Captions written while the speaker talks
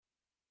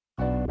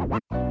But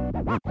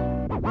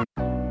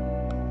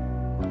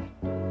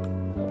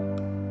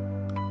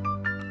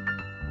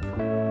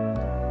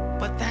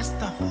that's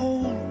the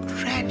whole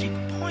tragic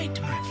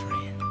point, my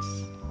friends.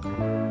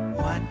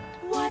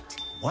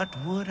 What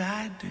would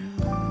I do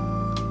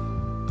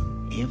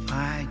if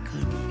I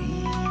could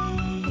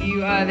feel?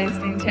 You are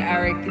listening to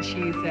Eric the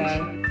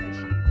Tutor.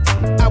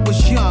 I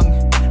was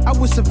young, I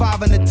was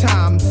surviving the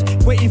times,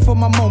 waiting for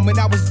my moment,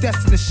 I was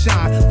destined to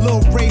shine.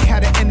 Lil Ray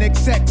had an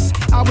NXX,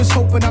 I was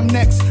hoping I'm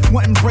next,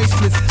 wanting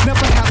bracelets,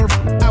 never had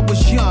a. I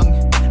was young,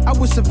 I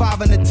was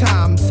surviving the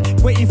times,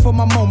 waiting for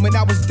my moment,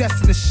 I was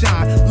destined to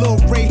shine. Lil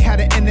Ray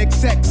had an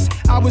NXX,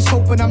 I was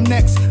hoping I'm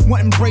next,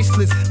 wanting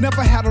bracelets,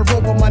 never had a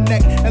rope on my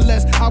neck,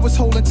 unless I was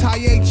holding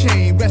Taye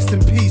chain, rest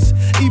in peace.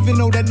 Even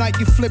though that night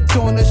you flipped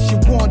on us, you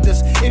warned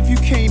us. If you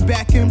came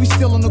back and we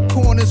still in the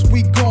corners,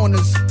 we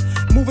goners.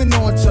 Moving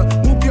on to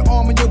move your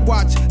arm and your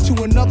watch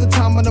to another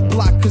time on the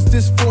block, cause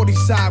this 40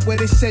 side where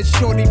they said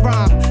shorty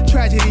rhyme.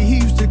 Tragedy, he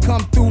used to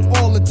come through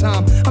all the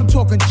time. I'm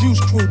talking Juice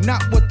Crew,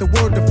 not what the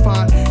word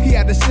defined. He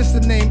had a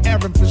sister named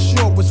Erin, for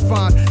sure was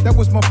fine. That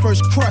was my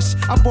first crush.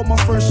 I bought my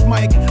first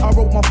mic, I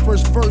wrote my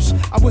first verse.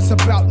 I was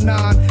about 9,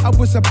 I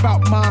was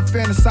about mine,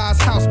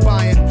 fantasized house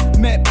buying.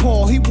 Met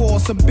Paul, he wore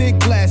some big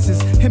glasses.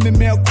 Him and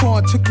Mel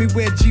Korn took me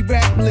where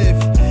G-Rap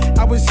lived.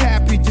 I was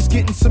happy just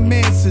getting some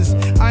answers.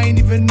 I ain't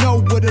even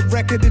know what a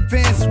record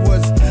advance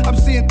was. I'm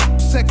seeing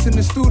sex in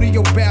the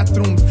studio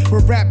bathrooms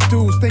with rap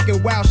dudes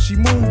thinking, wow, she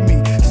moved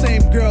me.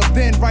 Same girl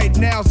then, right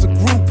now's a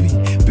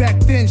groupie. Back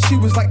then, she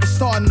was like the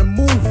star in the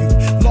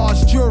movie.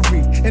 Large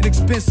jewelry and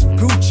expensive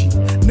Gucci.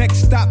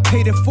 Next stop,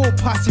 paid in full,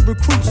 posse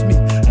recruits me.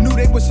 Knew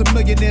they were some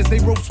millionaires, they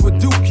ropes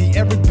with Dookie.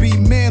 Every B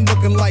man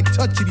looking like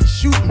Touchy, he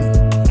shoot me.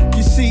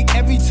 You see,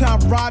 every time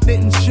Rod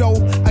didn't show,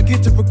 I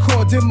get to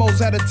record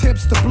demos at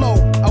attempts to blow.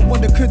 I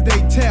wonder, could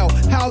they tell?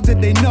 How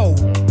did they know?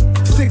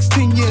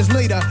 16 years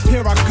later,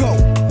 here I go.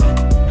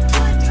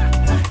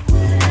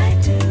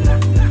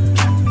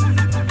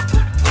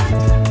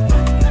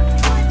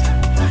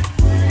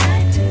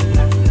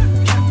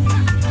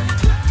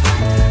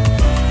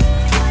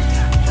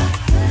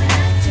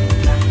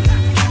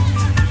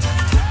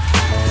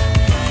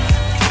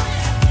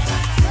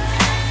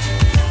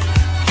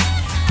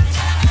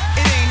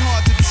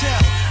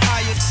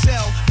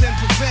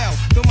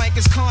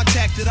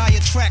 I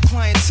attract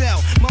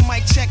clientele. My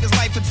mic check is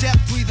life or death,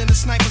 breathing a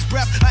sniper's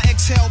breath. I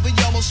exhale the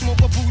yellow smoke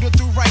of Buddha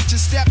through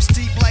righteous steps,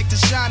 deep like the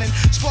shining,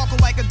 sparkle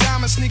like a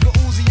diamond, sneaker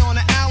Uzi on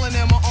the Allen,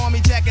 and my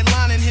army jacket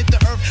lining hit the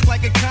earth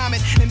like a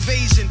comet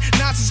invasion.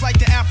 Nazis like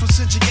the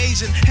Afrocentric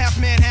Asian, half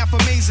man, half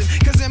amazing.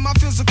 Cause in my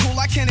physical,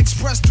 I can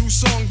express through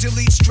song,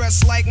 delete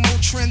stress like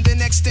Motrin,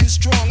 then extend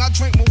strong. I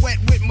drink my wet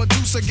with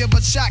Medusa, give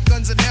her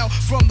shotguns in hell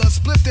from the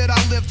split that I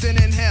lived in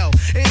hell.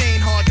 It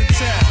ain't hard to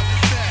tell.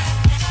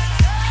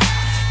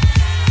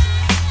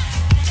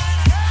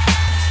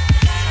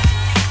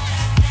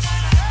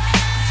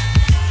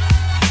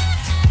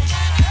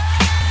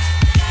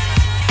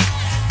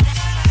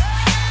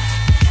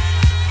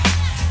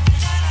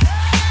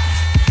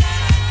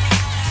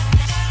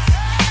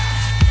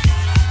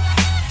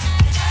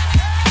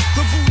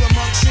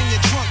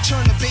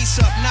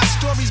 Up, not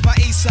stories by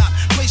Aesop.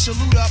 Place your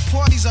loot up,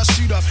 parties I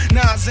shoot up.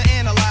 Nines to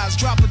analyze,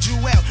 drop a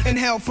jewel.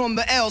 Inhale from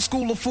the L,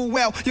 school of full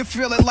well. You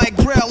feel it like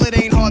Braille, it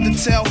ain't hard to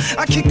tell.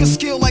 I kick a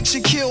skill like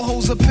Shaquille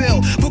holds a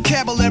pill.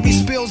 Vocabulary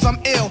spills,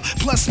 I'm ill.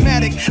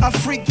 Plusmatic, I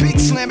freak beat,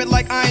 slam it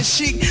like Iron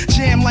Sheik.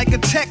 Jam like a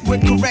tech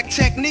with correct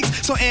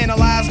techniques. So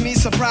analyze me,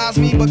 surprise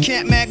me, but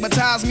can't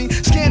magnetize me.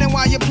 Scanning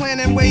while you're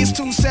planning ways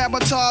to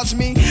sabotage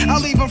me. I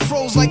leave them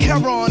froze like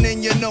heroin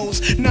in your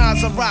nose.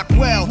 Nas I rock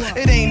well,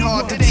 it ain't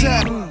hard to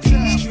tell.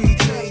 Street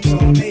dreams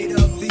all made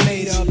up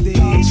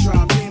these.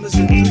 Drop beamers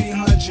in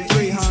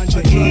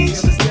 300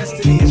 keys. His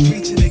destiny is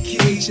reaching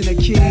a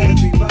key.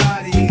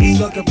 Everybody's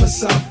looking for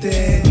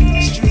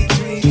something. Street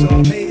dreams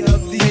all made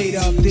up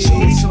these.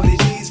 Shorties on their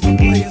knees for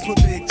players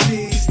with big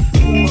T's.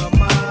 Who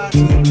am I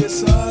to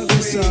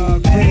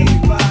disagree?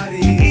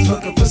 Everybody's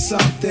looking for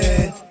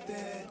something.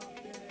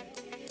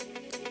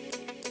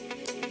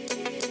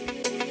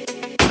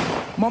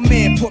 My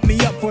man put me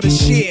up for the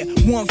share,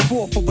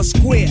 1/4 of a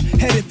square,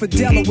 headed for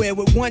Delaware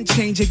with one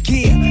change of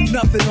gear.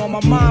 Nothing on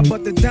my mind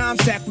but the dime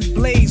sack we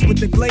blaze, with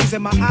the glaze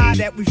in my eye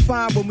that we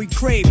find when we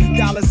crave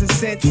dollars and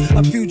cents.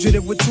 A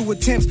fugitive with 2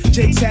 attempts,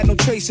 Jake's had no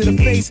trace of the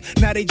face,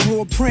 now they drew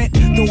a print.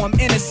 Though I'm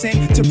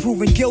innocent to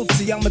proving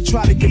guilty, I'ma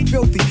try to get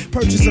filthy,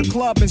 purchase a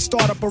club and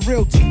start up a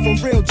realty.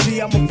 For real G,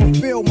 I'ma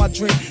fulfill my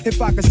dream.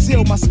 If I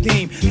conceal my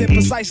scheme, then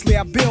precisely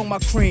I build my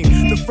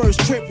cream. The first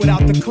trip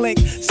without the click,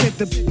 sent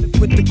the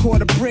with the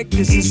quarter brick.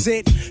 This is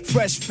it,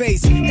 fresh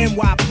face,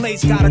 NY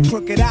plates, got a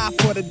crooked eye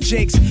for the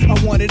jakes. I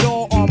want it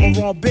all, armor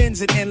on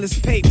bins and endless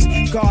papes.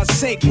 God's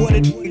sake, what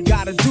it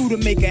gotta do to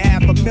make a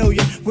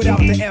 $500,000 without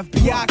the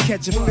FBI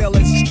catching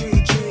feelings?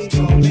 Street dreams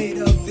all made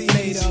up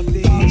these.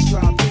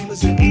 Drop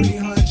beamers in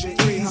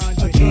 300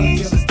 A drug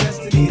dealer's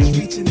destiny is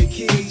reaching the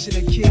key.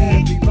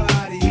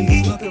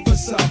 Everybody's looking for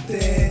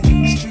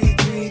something. Street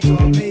dreams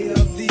all made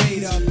up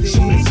these.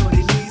 Shorties on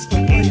their knees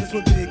for players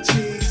with big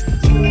cheese.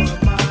 Who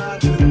am I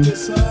to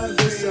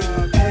disagree?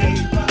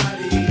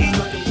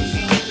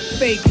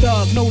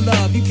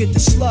 get the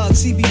slug,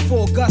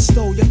 CB4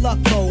 gusto, your luck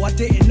low. I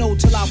didn't know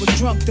till I was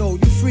drunk though.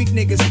 You freak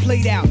niggas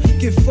played out,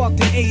 get fucked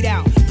and ate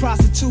out.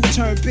 Prostitute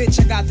turned bitch,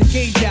 I got the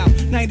gauge out.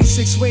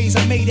 96 ways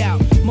I made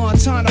out.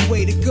 Montana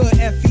way, the good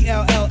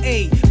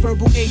FELLA.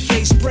 Verbal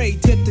AK spray,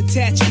 dip the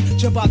tattoo.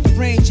 Jump out the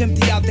range,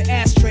 empty out the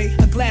ashtray.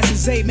 A glass of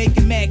Zay,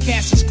 making mad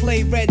Cassius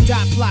Clay. Red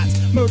dot plots,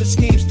 murder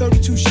schemes,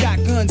 32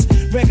 shotguns.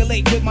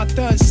 Regulate with my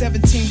thuns,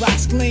 17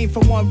 rocks gleam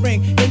from one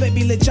ring. They let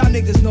me let y'all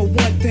niggas know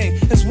one thing.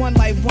 There's one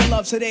life, one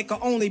love, so there can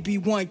only be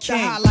one king.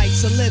 The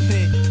highlights of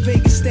living,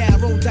 Vegas style,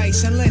 roll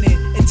dice and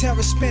linen. And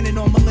terror spinning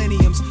on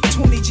millenniums.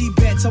 20 G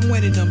bets, I'm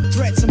winning them.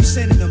 Threats, I'm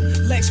sending them.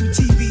 Lex with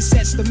TV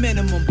sets the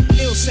minimum.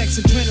 Ill sex,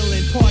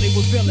 adrenaline, party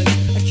with villains.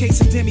 A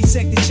case of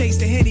demisec to chase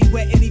the Henny,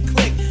 wet any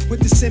click.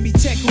 With the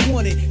semi-tech who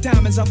want it.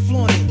 Diamonds, I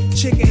flaunt it.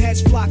 Chicken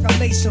heads flock, I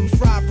lace them.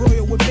 Fried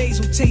broil with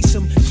basil, taste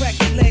them. Crack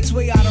your legs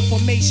way out of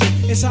formation.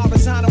 It's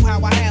horizontal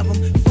how I have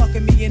them.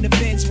 Fucking me in the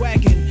Benz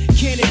wagon.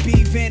 Can it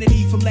be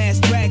vanity from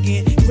Last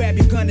Dragon? Grab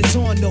your gun, it's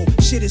on though.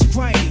 Shit is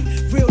grimy.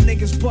 Real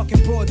niggas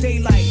bucking broad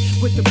daylight.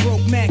 With the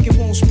broke Mac, it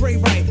won't spray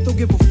right. Don't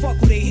give a fuck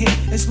who they hit,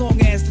 as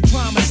long as the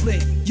drama's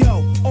lit.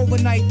 Yo,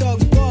 overnight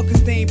thugs bug,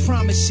 cause they ain't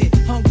promise shit.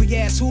 Hungry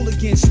ass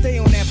hooligans, stay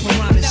on that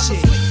piranha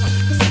shit.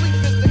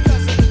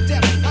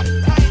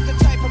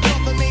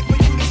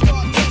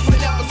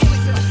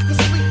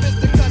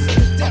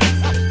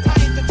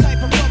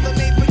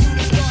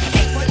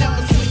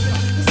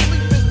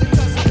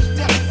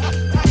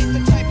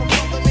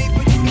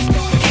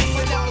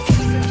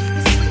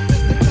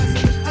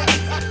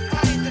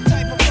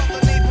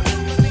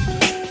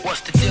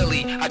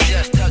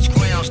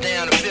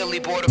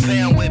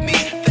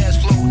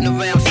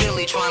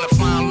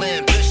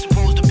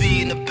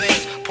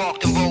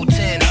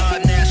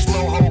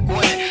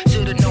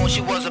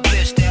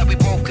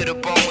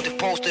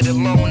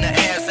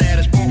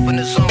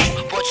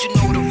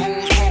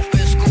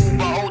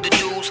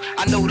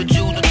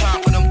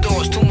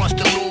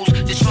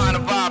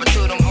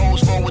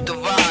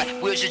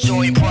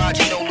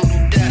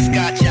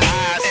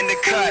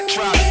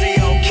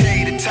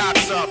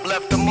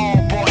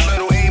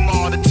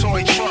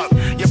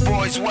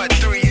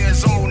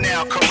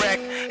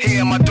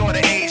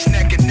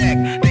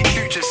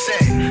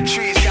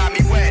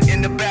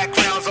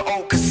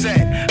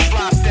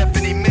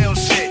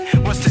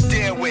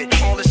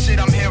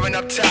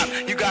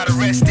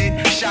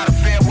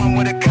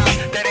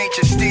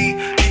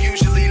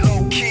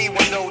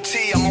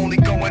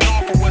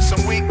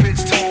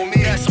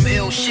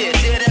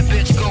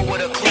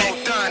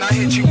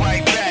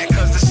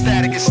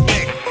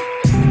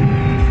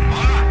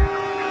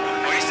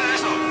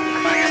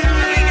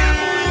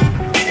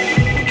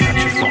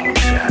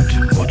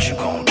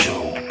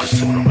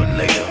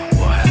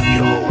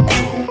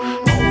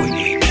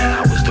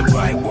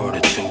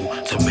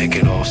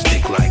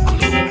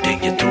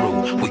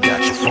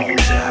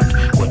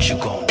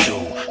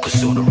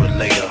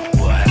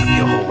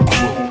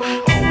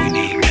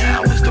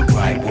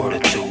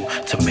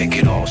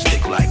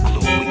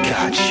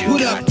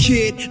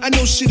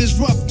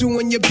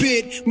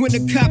 When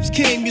the cops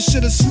came, you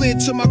should've slid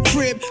to my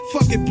crib.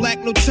 Fuck it, black,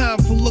 no time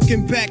for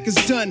looking back,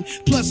 it's done.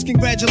 Plus,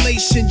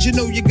 congratulations, you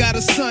know you got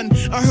a son.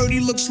 I heard he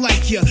looks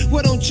like ya.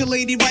 Why don't your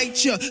lady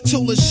write ya?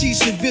 Told her she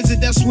should visit,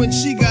 that's when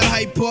she got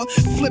hyper.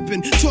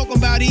 Flipping, talking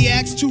about he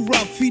acts too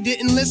rough. He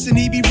didn't listen,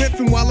 he be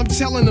riffing while I'm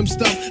telling him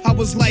stuff. I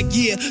was like,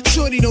 yeah,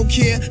 shorty don't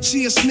care.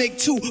 She a snake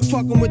too,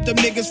 fucking with them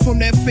niggas from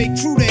that fake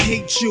crew that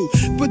hate you.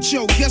 But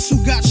yo, guess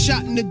who got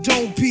shot in the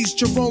dome piece?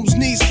 Jerome's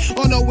niece,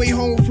 on her way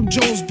home from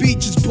Jones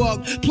Beach is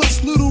bugged.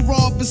 Plus, Little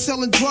Rob is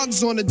selling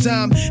drugs on a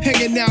dime.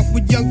 Hanging out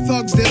with young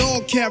thugs that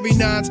all carry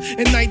nines.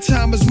 And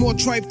nighttime is more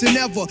tripe than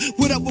ever.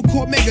 What up with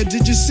Cormega?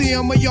 Did you see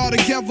him or y'all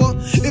together?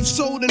 If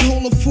so, then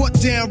hold a fort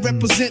down.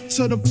 Represent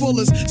to the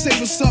fullest. Say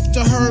what's up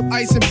to Herb,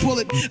 Ice, and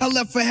Bullet. I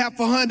left for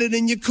 $100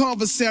 in your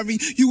conversary.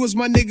 You was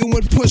my nigga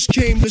when push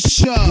came to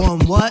shove.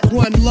 One what?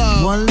 One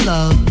love. One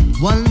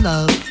love. One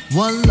love.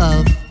 One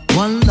love.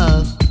 One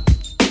love.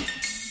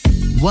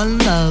 One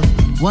love.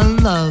 One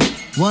love.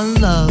 One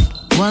love.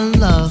 One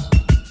love.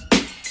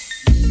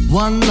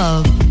 One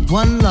love,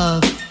 one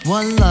love,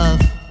 one love,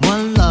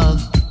 one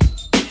love.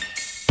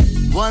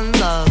 One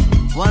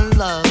love, one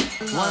love,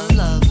 one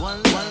love,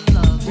 one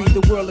love. Read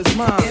the world is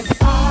mine.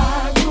 If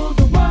I rule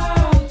the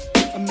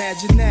world,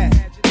 imagine that.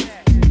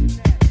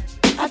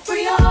 I'd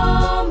free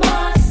all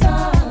my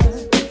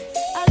sons.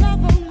 I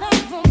love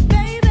them,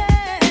 baby.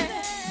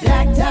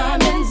 Black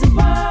diamonds and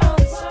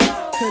pearls.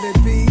 Could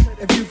it be?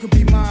 If you could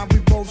be mine, we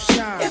both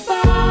shine. If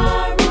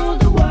I rule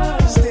the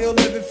world, still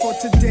living for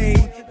today.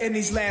 In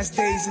these last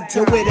days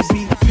until where to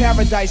be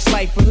paradise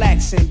life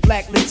relaxing.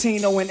 Black,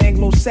 Latino, and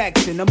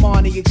Anglo-Saxon. I'm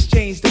on the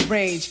exchange, the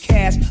range.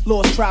 Cash,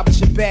 lost tribe of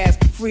Shabazz.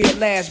 Free at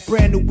last,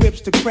 brand new whips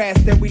to crash.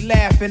 Then we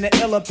laugh in the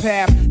illa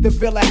path. The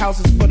villa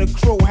houses for the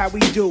crew, how we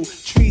do.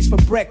 Trees for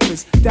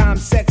breakfast, dime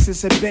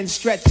sexes and bench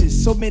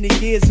stretches. So many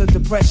years of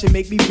depression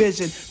make me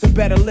vision the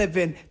better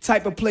living.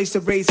 Type of place to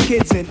raise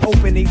kids in.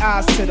 Opening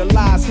eyes to the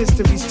lies,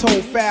 history's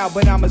told foul.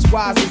 But I'm as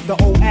wise as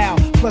the old owl.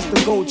 Plus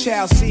the gold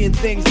child, seeing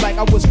things like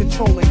I was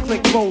controlling.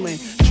 Click rolling,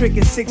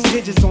 Tricking 6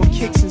 digits on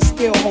kicks and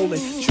still holding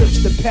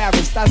trips to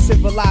Paris. I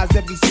civilized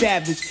every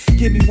savage.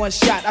 Give me one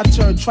shot, I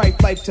turn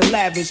tripe life to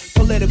lavish.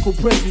 Political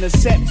prisoner,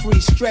 set free,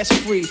 stress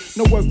free.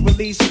 No work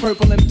release,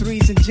 purple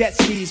M3s and jet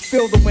skis.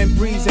 Feel the wind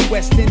breeze in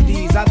West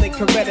Indies. I think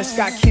Coretta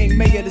Scott King,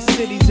 mayor of the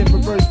cities, and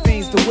reverse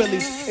fiends to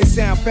Willies. It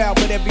sound foul,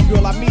 but every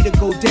girl I meet to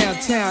go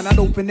downtown. I'd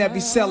open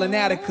every cell in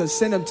Attica,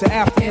 send them to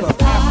Africa.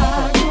 If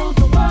I ruled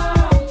the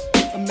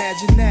world,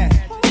 imagine that.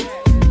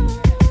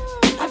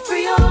 I'd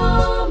free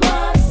all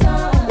my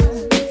sons.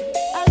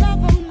 I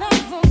love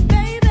them,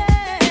 baby.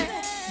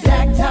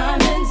 Black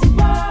diamonds and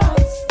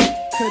pearls.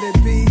 Could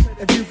it be,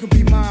 if you could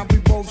be mine, we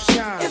both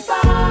shine. If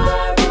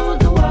I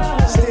ruled the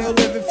world, Still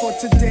living for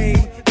today,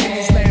 in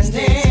these last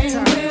days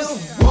and times.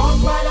 we'll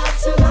walk right up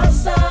to the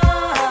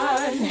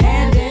sun,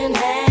 hand in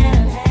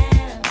hand.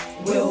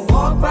 We'll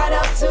walk right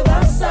up to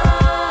the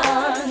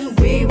sun.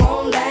 We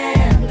won't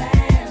land.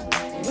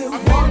 We'll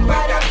walk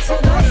right up to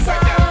the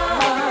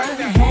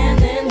sun,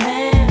 hand in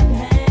hand.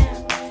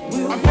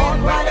 We'll walk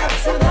right up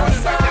to the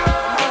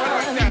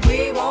sun.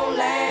 We won't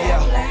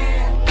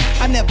land.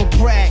 I never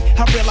brag,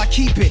 how real I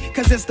keep it,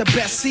 cause it's the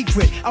best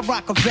secret. I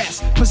rock a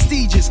vest,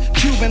 prestigious,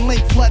 Cuban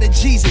link flooded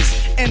Jesus.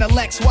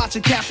 Intellects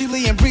watching Kathy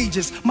Lee and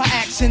Regis. My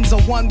actions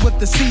are one with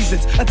the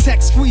seasons. A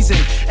tech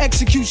squeezing,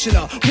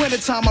 executioner.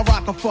 Wintertime I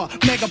rock a fuck,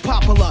 mega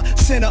popular.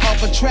 Center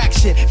of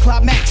attraction,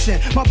 climaxing.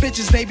 My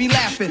bitches they be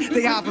laughing.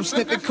 They hide from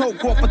sniffing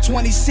coke off a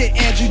 20 cent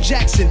Andrew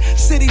Jackson.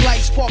 City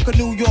lights spark a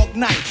New York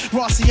night.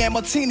 Rossi and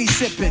Martini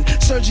sipping.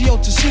 Sergio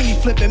Tacchini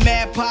flipping.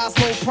 Mad pies,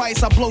 low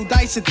price. I blow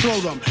dice and throw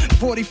them.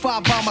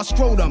 45 by my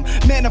scrotum.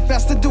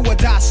 Manifest to do or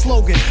die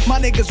slogan. My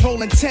niggas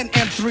rolling 10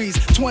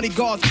 M3s. 20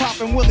 guards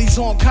popping willies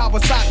on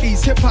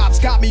Kawasaki's. Hip hop's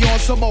got me on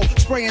some more.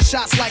 Spraying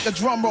shots like a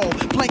drum roll.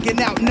 Blanking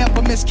out,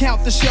 never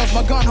miscount the shells.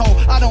 My gun hole.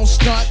 I don't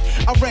stunt.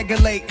 I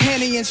regulate.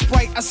 Henny and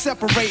Sprite, I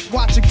separate.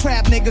 Watching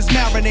crab niggas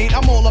marinate.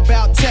 I'm all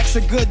about text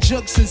and good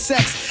jokes and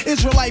sex.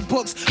 Israelite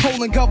books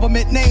holding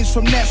government names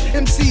from nests.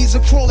 MCs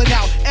are crawling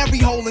out every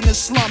hole in the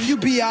slum. You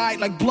be alright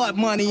like blood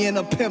money and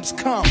a pimp's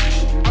cum.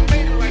 I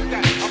made it like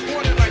that, I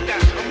bought it like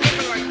that, I'm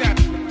living like that.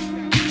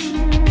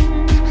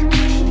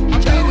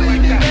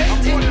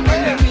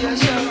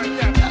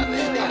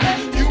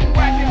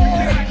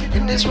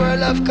 In this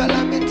world of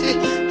calamity,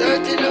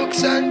 dirty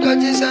looks and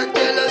grudges and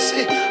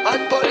jealousy,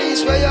 and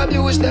police where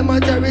abuse them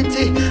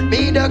authority.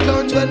 Me the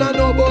clowns when I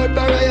know about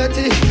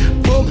variety.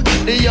 Boom,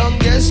 the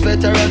youngest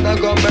veteran I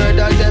go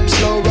murder them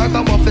slow.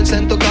 Ragamuffin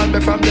sent to call me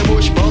from the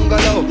bush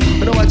bungalow.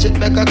 When I watch it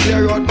make a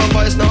clear out, my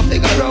voice now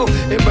figure out.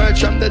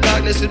 Emerge from the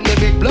darkness with me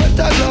big blood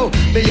to glow.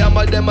 Me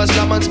hammer them a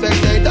slam and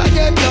spectator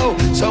get low.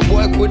 Some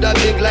boy could have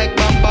big like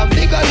Bam Bam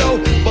Bigelow.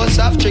 Bust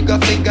off trigger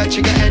finger,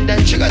 trigger end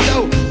and trigger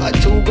toe. A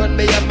 2 gun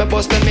me up, me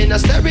bust them in a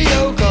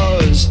stereo.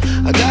 Cause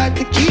I got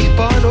to keep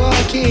on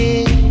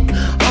walking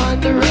on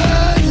the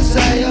road to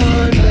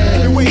Zion,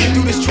 man. Been waiting to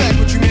do this track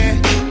with you,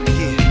 man.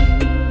 Yeah.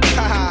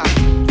 Haha.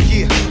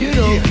 Yeah. You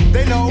know, yeah.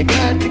 They know. you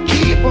got to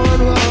keep on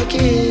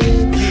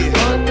walking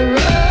on the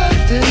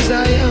road to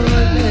Zion,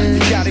 man. You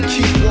gotta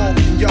keep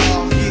walking,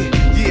 y'all.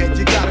 Yeah,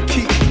 you gotta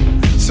keep.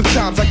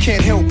 Sometimes I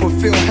can't help but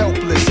feel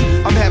helpless.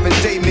 I'm having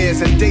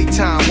daymares and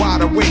daytime,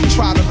 wide awake,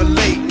 try to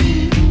relate.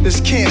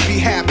 This can't be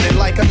happening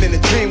like I'm in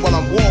a dream while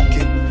I'm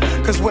walking.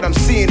 Cause what I'm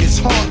seeing is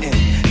haunting.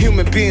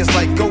 Human beings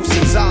like ghosts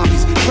and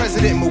zombies.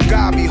 President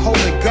Mugabe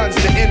holding guns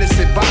to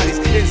innocent bodies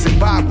in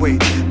Zimbabwe.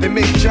 They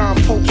make John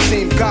Pope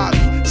seem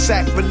godly,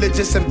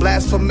 sacrilegious and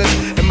blasphemous.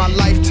 In my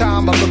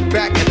lifetime, I look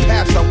back at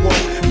paths I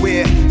walk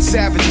where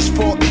savages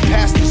fought and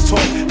pastors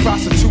taught.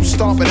 Prostitutes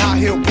stomping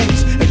high-heel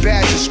boots and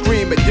badgers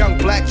scream at young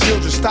black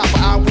children. Stop or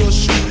I will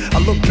shoot. I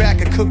look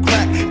back and cook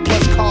crack,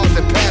 plus cars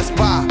that pass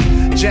by.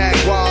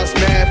 Jaguars,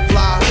 mad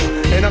fly,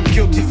 and I'm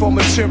guilty for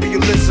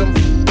materialism.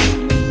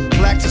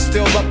 Blacks are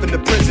still up in the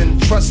prison,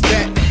 trust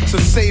that. So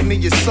save me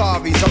your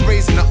sorries. I'm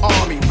raising the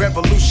army,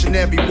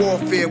 revolutionary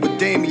warfare with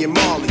Damian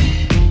Marley.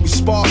 We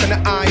sparking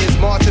the irons,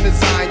 marching the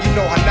Zion. You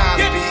know how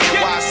Nas be,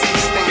 NYC,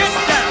 stay in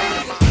mind.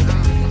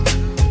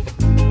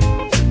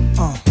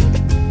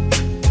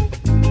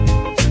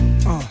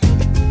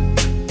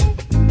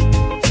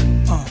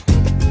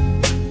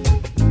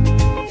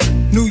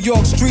 New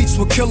York streets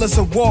were killers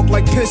that walk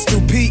like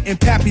Pistol Pete and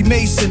Pappy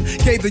Mason.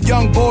 Gave the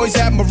young boys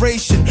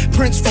admiration.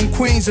 Prince from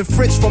Queens and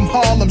Fritz from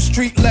Harlem,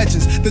 street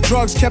legends. The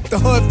drugs kept the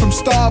hood from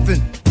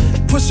starving.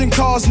 Pushing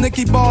cars,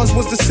 Nicky Bars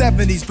was the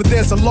 70s, but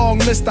there's a long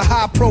list of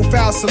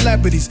high-profile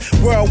celebrities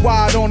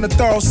worldwide on the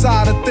thorough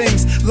side of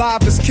things.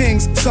 Live as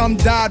kings, some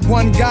died.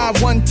 One guy,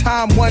 one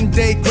time, one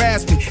day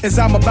grasped me as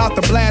I'm about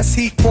to blast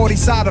heat. 40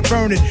 side of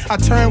burning. I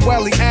turned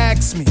well, he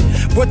asked me,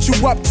 "What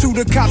you up to?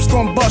 The cops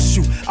gon' bust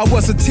you." I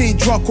was a teen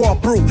drunk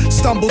off brew.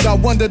 Stumbled, I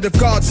wondered if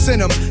God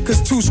sent him.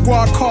 Cause 2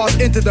 squad cars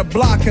entered the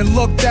block and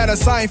looked at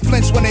us. I ain't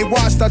flinched when they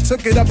watched. I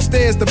took it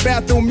upstairs, the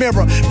bathroom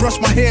mirror. Brushed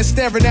my hair,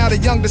 staring at a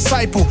young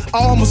disciple. I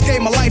almost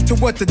gave my life to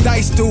what the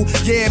dice do.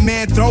 Yeah,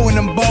 man, throwing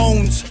them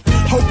bones.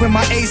 hoping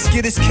my ace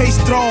get his case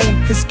thrown.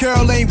 His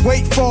girl ain't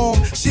wait for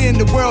him, she in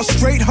the world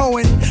straight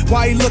hoeing.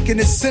 Why he looking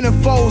at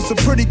centerfolds? The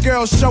pretty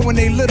girls showing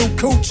they little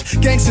cooch.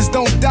 Gangsters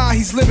don't die,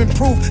 he's living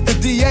proof. The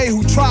DA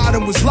who tried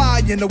him was lying.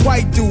 The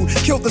white dude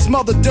killed his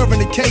mother during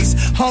the case.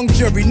 Hung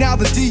jury, now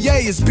the DA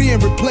is being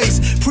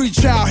replaced.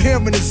 Pre-trial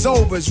hearing is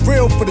over, it's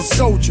real for the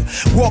soldier.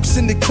 Walks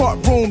in the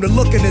courtroom, the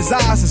look in his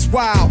eyes is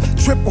wild.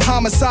 Triple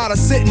homicide, I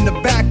sit in the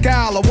back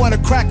aisle. I wanna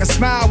crack a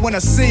smile when I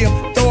see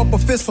him. Throw up a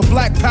fist for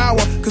black power,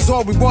 cause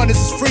all we want is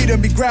his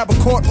freedom. He grab a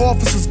court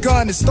officer's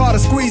gun and started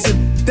squeezing.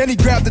 Then he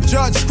grabbed the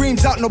judge,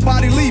 screams out,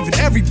 nobody leaving,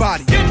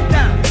 everybody. Get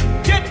down,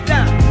 get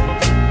down.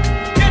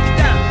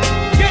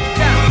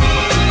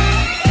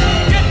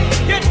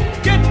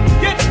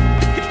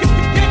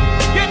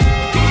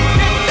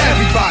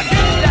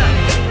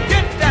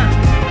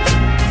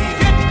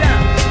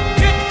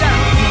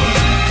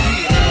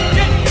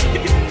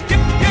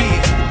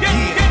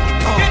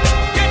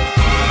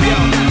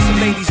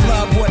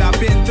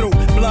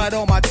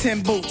 On my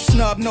 10 boots,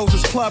 snub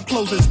noses, club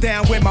closers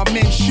down where my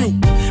men shoot.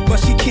 But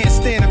she can't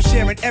stand, I'm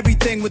sharing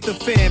everything with the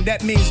fam.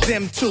 That means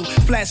them too.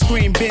 Flat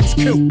screen Benz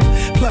coupe.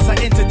 Plus I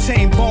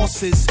entertain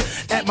bosses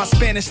at my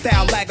Spanish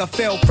style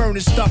Lagerfeld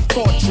furnished up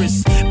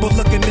fortress. But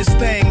look at this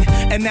thing,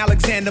 and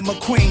Alexander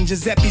McQueen,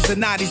 Giuseppe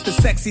Zanotti's the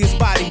sexiest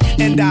body.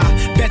 And I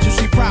bet you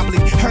she probably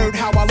heard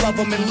how I love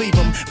him and leave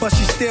him. But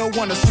she still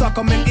wanna suck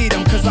him and eat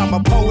him. Cause I'm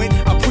a poet,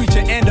 a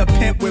preacher, and a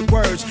pimp with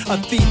words. A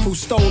thief who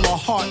stole her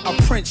heart, a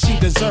prince she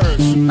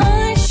deserves.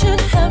 I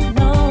should have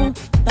known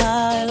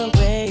by the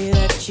way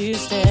that you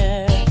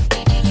stare.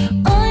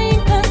 I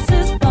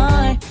passes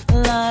by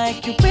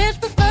like you wish,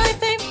 but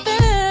life ain't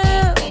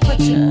fair. But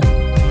you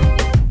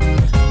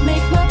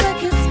make my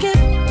record skip,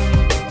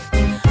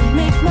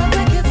 make my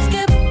record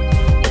skip,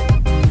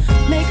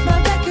 make my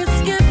record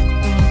skip,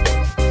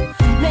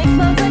 make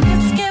my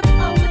record skip.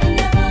 I would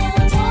never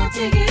talk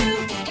to you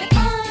if I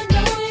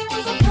know you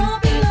was a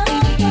popular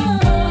guy.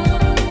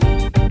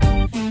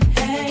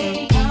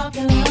 Hey,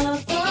 popular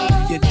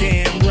guy. You're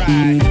damn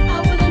right.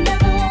 I would've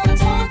never wanna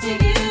talk to you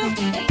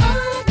if I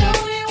know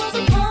he was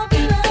a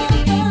popular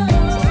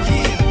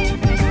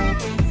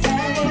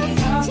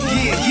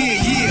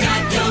Yeah.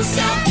 Got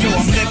yourself. Yo,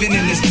 I'm living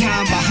in this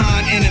time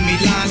behind enemy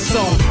lines,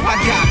 so I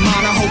got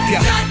mine, I hope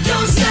ya. Got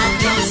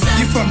yourself.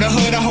 You from the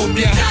hood, I hope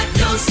ya. Got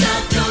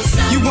yourself.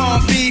 You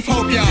want beef,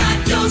 hope ya.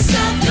 Got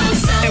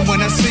yourself. And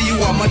when I see you,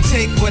 I'ma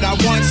take what I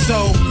want,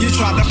 so you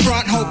try to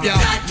front, hope ya.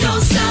 Got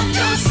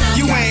yourself.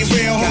 You ain't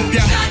real, hope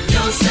ya. Got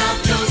yourself.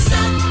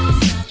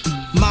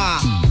 My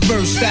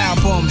first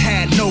album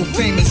had no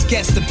famous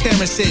guest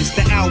appearances.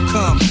 The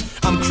outcome,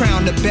 I'm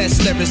crowned the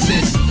best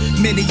lyricist.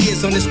 Many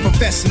years on this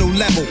professional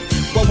level.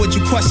 What would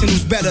you question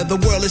who's better? The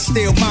world is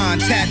still mine.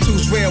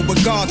 Tattoos rare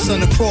with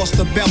Godson across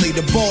the belly.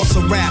 The boss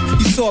of rap.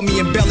 You saw me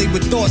in belly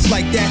with thoughts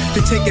like that.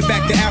 To take it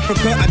back to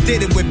Africa, I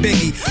did it with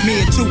Biggie. Me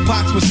and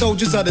Tupac were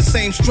soldiers of the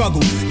same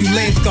struggle. You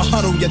lames could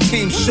huddle, your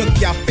team shook,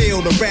 y'all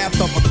feel the wrath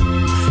of a.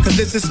 Cause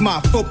this is my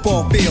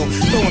football field.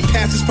 Throwing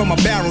passes from a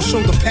barrel,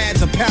 shoulder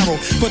pads apparel.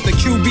 But the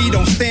QB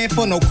don't stand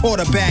for no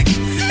quarterback.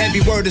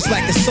 Every word is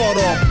like a sawed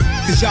off.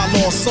 Cause y'all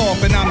all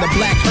soft and I'm the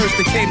black hearse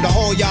that came to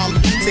haul y'all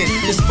in.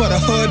 It's for the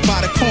hood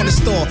by the corner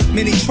store.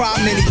 Many try,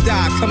 many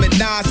die. Come at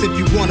Nas if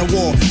you want a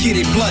war. Get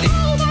it bloody.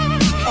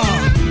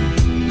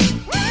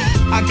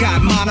 I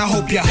got mine, I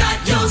hope ya.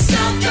 Got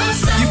yourself.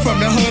 You from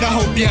the hood, I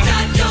hope ya.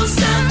 Got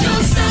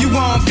yourself. You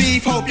want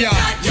beef, hope ya.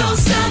 Got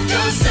yourself.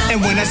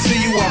 And when I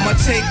see you, I'ma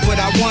take what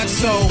I want,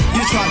 so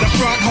you try to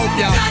front, hope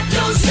ya. Got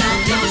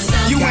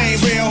yourself. You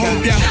ain't real,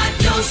 hope ya.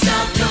 Got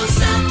yourself.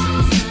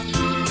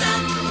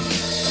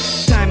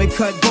 Diamond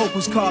cut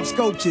vocals, carved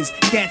sculptures,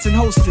 cats and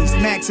hosters,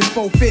 max and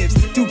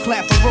 4/5, do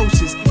clap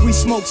ferocious. We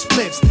smoke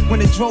spliffs when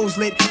the droves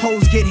lit,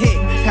 hoes get hit.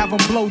 Have them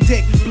blow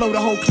dick, blow the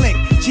whole clique.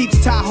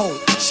 Jeeps Tahoe,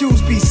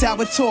 shoes be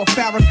Salvatore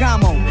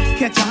Ferragamo.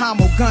 Catch a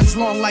homo, guns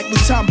long like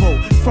Mutombo.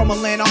 From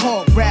Atlanta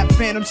Hawk, rap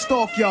phantom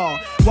stalk y'all.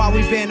 While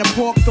we ban the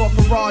pork, thought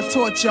for raw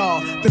torch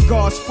y'all. The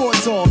guard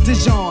sports all,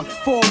 Dijon,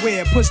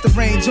 four-wear, push the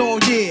range all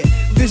year.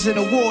 Vision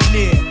award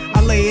near,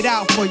 I lay it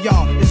out for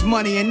y'all. It's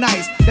money and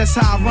nice, that's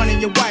how I run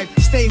in your wife.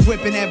 Stay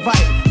whipping that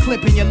vibe,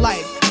 clipping your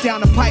life.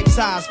 Down the pipe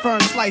size,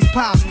 firm slice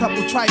pops,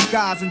 couple tripe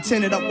guys and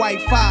tinted up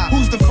white five.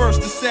 Who's the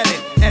first to set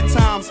it? At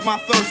times my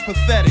thirst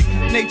pathetic.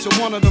 Nature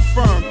one of the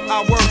firm,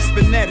 our work's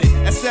phonetic.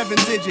 At 7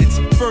 digits,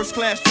 first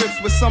class trips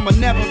with some I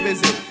never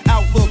visit.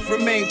 Outlook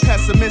remain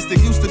pessimistic,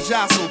 used to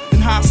jostle in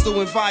hostile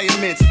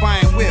environments,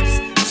 buying whips,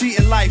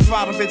 cheating life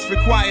out of its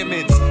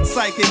requirements.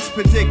 Psychics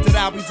predict that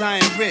I'll be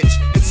dying rich.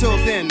 Until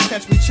then,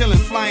 catch me chillin',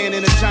 flying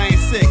in a giant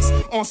 6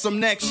 on some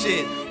next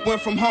shit.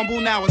 Went from humble,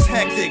 now it's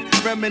hectic.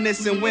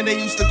 Reminiscing when they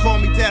used to call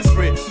me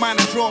desperate.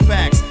 Minor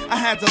drawbacks, I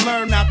had to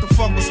learn not to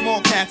fuck with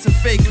small cats and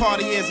fake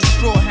Cartiers and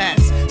straw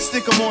hats.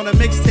 Stick them on a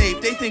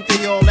mixtape, they think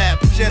they all that,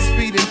 but just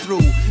speeding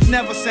through.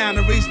 Never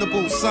sounded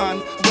reasonable,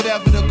 son.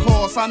 Whatever the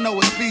cost, I know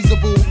it's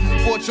feasible.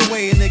 Bought your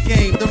way in the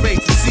game, the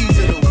race is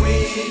seasonal.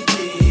 We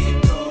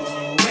keep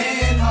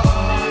going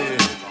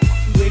hard.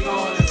 We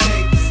gonna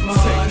take this money.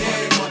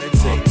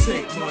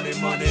 Take money,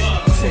 take money,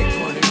 take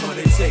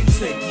money,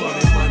 take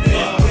money.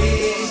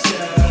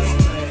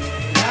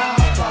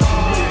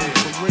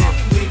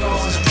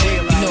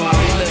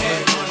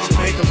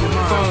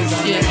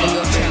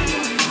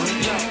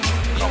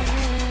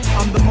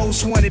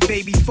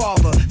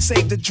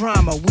 save the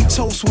drama. We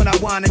toast when I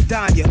wine and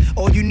dine ya.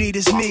 All you need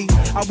is me.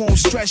 I won't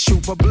stress you,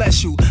 but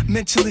bless you,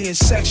 mentally and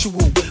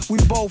sexual. We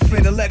both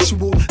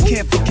intellectual.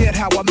 Can't forget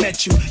how I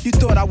met you. You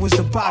thought I was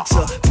the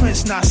boxer,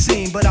 Prince not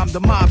seen, but I'm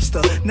the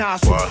mobster.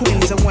 Nas for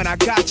Queens, and when I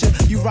got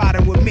you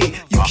riding with me.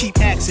 You keep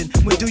asking,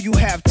 when do you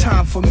have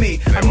time for me?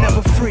 I'm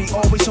never free,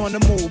 always on the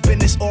move,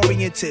 business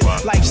oriented,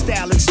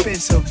 lifestyle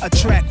expensive,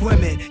 attract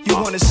women. You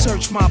wanna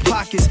search my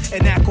pockets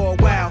and act all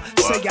wild.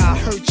 Say I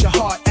hurt your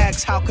heart,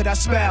 ask how could I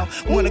spell?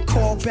 Wanna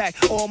call back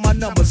all my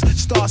numbers,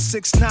 star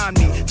 69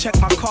 me. Check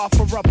my car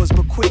for rubbers,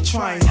 but quit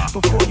trying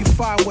before you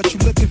find what you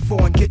looking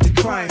for and get to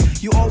crying.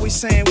 You always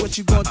saying what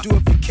you gonna do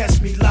if you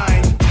catch me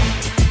lying.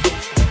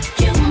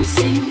 You won't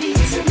see me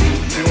tonight.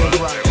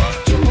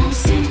 You won't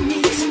see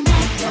me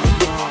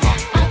tomorrow.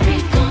 I'll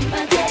be gone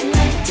by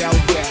daylight,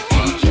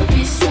 and you'll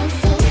be so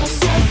full of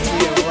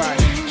sorrow.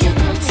 You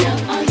gon' tell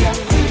all your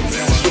friends.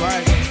 That's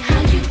right.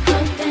 How you go,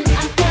 then I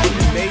go.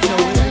 They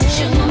know it.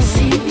 You won't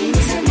see me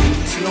tonight.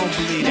 You don't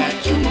believe that.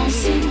 You won't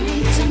see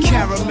me tomorrow.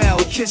 Caramel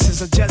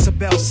kisses a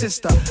Jezebel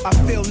sister. I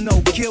feel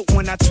no guilt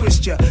when I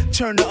twist ya.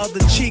 Turn the other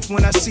cheek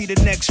when I see the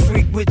next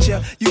freak with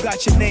ya. You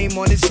got your name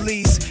on his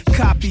lease,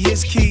 copy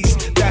his keys.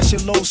 That's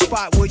your low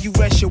spot where you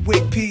rest your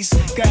wig piece.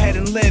 Go ahead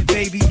and live,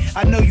 baby.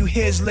 I know you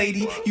his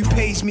lady. You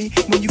pays me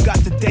when you got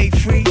the day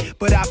free.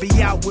 But I be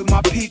out with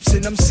my peeps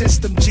in them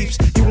system jeeps.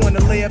 You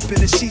wanna lay up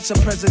in the sheets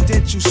of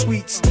presidential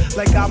suites.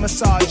 Like I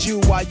massage you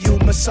while you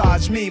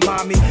massage me,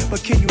 mommy.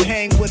 But can you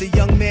hang with a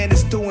young man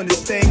that's doing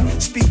his thing?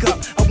 Speak up,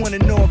 I wanna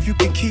know if you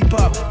can keep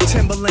up.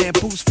 Timberland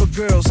boots for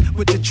girls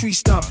with the tree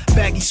stump.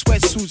 Baggy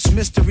sweatsuits,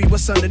 mystery,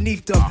 what's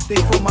underneath them? They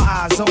for my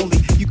eyes only.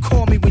 You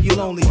call me when you're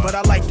lonely, but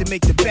I like to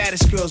make the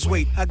baddest girls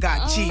wait. I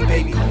got G,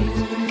 baby.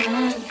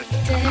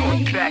 Call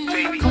you back,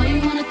 baby. Call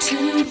you on a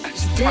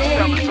Tuesday.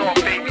 Call you on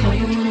a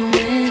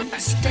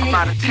Wednesday. I'm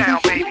out of town,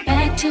 baby.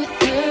 Back to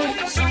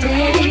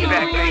Thursday. Call you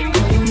back, baby.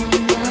 Call you on a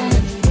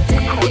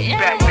Monday. Call you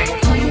back, baby.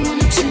 Call you on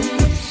a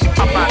Tuesday.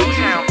 I'm out of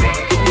town,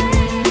 baby. Call you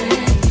on a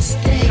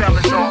Wednesday. Tell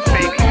us off,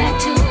 baby. Back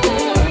to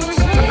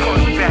Thursday. I call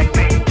you back,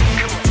 baby.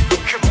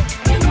 Come on.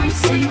 You won't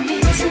see me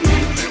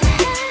tonight.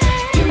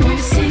 You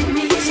won't see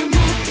me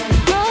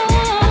tomorrow.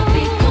 I'll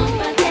be gone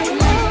by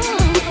daylight,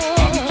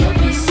 and you'll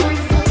be so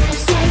full of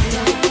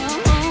sorrow.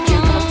 You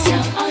gon'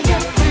 tell all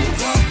your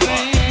friends.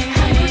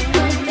 How you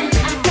go, then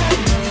I go.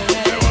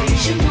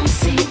 You won't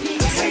see me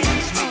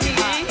tonight.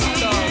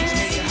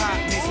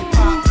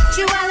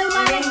 Chihuahua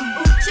wale,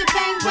 chi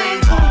bang bang.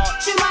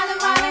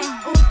 Chihuahua wale,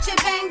 chi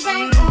bang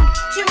bang.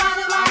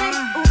 Chihuahua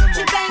wale,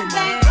 chi bang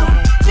bang.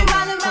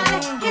 Chihuahua wale,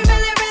 he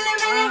really, really,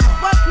 really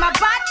worked my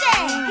body.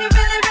 He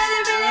really,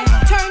 really, really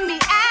turned me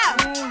out.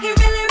 He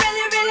really,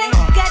 really, really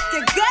got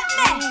the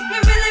goodness. He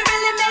really,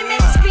 really made me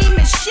scream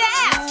and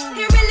shout.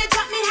 He really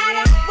taught me how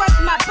to work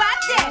my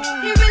body.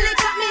 He really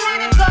taught me how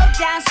to go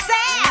down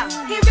south.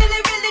 He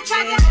really, really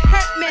tried to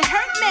hurt me,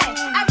 hurt me.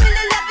 I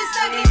really love his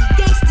ugly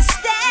gangsta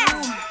style.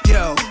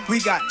 Yo, we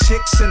got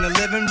chicks in the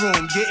living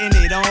room getting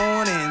it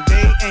on, and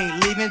they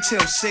ain't leaving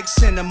till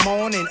 6 in the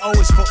morning. O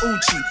is for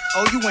Uchi.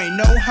 Oh, you ain't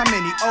know how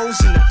many O's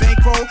in the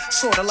bankroll?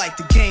 Sorta like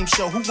the game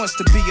show, Who Wants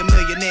to Be a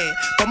Millionaire?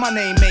 But my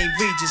name ain't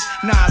Regis.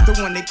 Nas the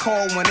one they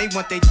call when they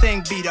want they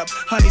thing beat up.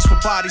 Honeys for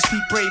bodies,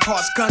 Pete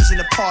Bravehearts, guns in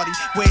the party.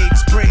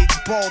 Waves, braids,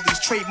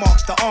 baldies,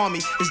 trademarks the army.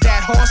 Is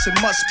that horse? It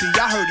must be.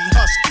 I heard he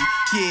husky.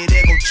 Yeah,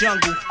 there go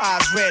jungle,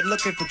 eyes red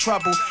looking for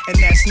trouble. And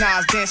that's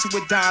Nas dancing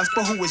with dimes,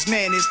 but who his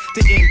man is?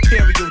 The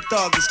Imperial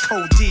Thug is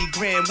Code D,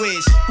 Grand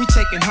Wiz. We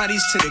taking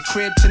honeys to the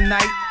crib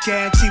tonight.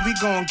 Guarantee we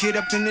gon' get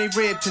up in they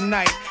rib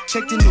tonight.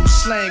 Check the new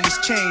slang,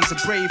 it's chains, a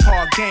brave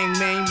hard gang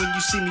name. When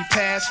you see me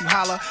pass, you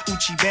holla,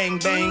 Uchi bang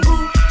bang.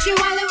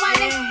 Chihuahua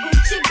wale,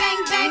 chi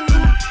bang bang.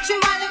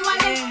 Chihuahua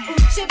wale,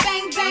 chi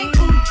bang bang.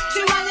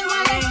 Chihuahua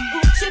wale,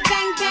 chi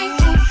bang bang.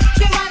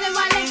 Chihuahua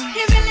wale,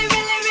 he really,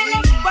 really,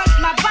 really worked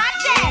my body.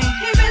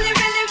 He really,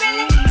 really,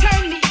 really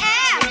turned me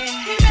out.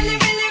 He really,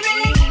 really,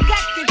 really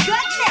got the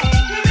goodness.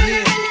 He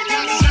really, really,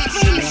 really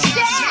scream and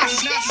shout.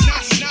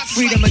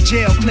 Freedom of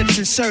jail, clips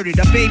inserted.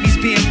 A baby's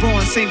being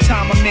born, same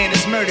time a man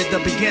is murdered. The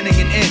beginning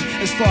and end.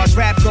 As far as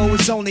rap go,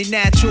 it's only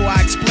natural.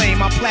 I explain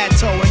my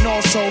plateau and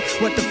also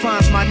what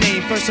defines my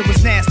name. First it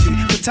was nasty,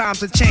 but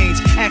times have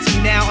changed. Ask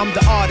me now, I'm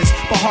the artist,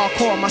 but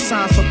hardcore, my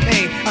signs for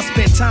pain. I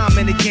spent time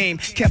in the game,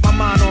 kept my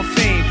mind on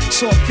fame.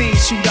 Saw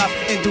fiends shoot up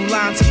and do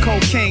lines of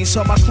cocaine.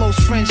 Saw my close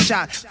friend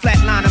shot,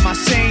 flatline in my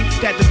sane.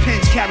 That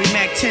depends, carry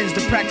Mac 10s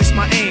to practice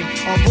my aim.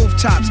 On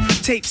rooftops,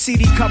 tape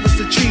CD covers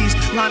the trees.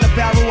 Line a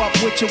barrel up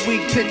with your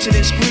weak picture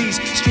and squeeze.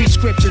 Street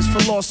scriptures for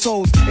lost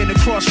souls in the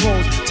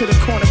crossroads. To the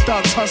corner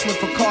thugs hustling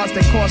for cars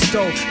that cost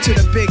dough. To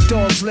the big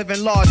dogs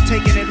living large,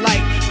 taking it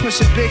light.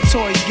 Pushing big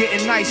toys,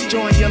 getting nice,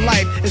 enjoying your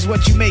life is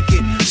what you make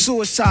it.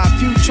 Suicide,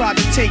 few tried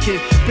to take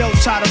it. Belt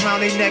tied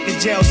around their neck in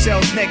jail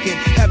cells naked.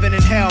 Heaven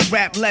and hell,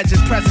 rap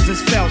legend, presence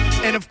is felt.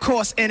 And of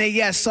course,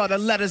 NAS are the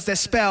letters that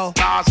spell.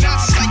 Nas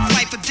is like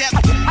life or death.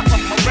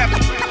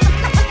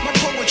 My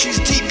poetry's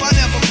deep, I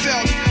never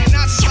felt.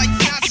 Nas is like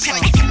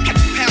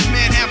half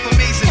man, half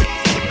amazing.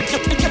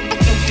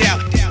 No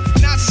doubt.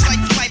 Nas is like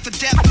life or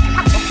death.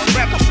 My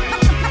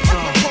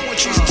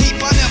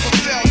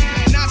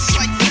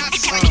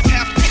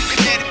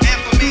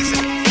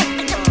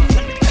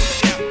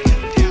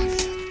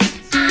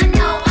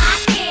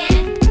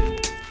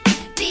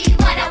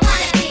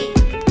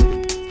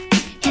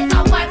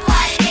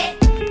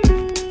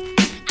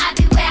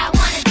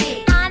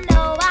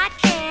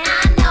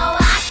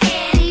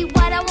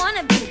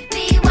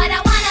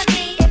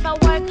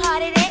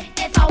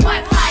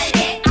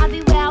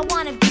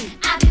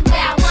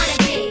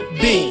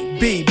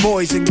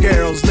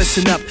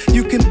Listen up,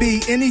 you can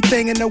be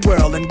anything in the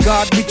world, and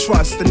God we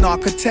trust. An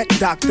architect,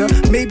 doctor,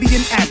 maybe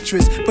an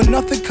actress, but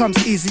nothing comes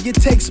easy, it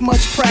takes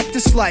much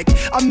practice. Like,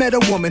 I met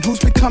a woman who's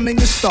becoming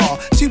a star.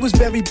 She was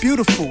very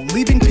beautiful,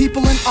 leaving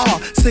people in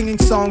awe. Singing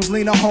songs,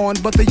 Lena Horne,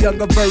 but the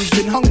younger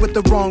version. Hung with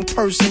the wrong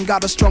person,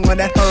 got her strung on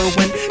that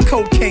heroin.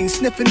 Cocaine,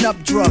 sniffing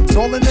up drugs,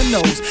 all in the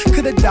nose.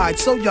 Could've died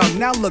so young,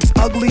 now looks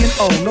ugly and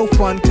old. No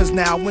fun, cause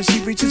now when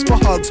she reaches for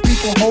hugs,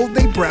 people hold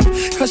their breath,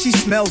 cause she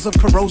smells of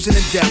corrosion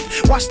and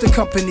death. Watch the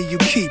company you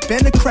keep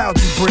and the crowd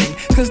you bring,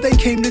 cause they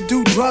came to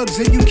do drugs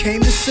and you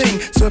came to sing.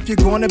 So if you're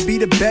gonna be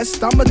the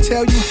best, I'ma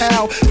tell you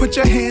how. Put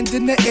your hand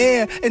in the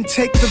air and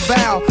take the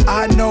vow.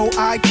 I know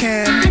I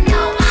can. I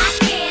know I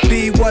can.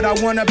 Be what I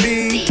wanna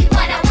be. Be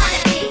what I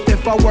wanna be.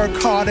 If I work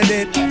hard at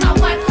it. If I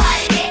work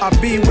hard at it.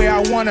 I'll be where I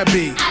wanna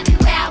be. I'll be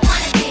where I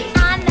wanna be.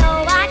 I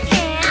know I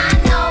can. I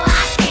know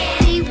I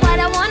can. Be what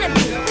I wanna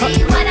be.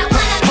 Be what I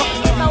wanna be.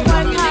 If I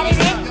work hard at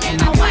it.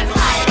 If I work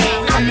hard at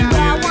it. I'll be where I wanna be. I'll be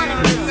where I wanna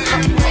be.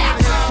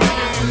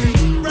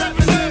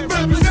 Represent,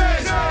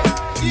 represent.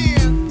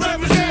 Yeah.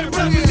 Represent,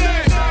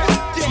 represent.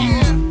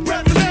 Yeah.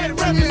 Represent,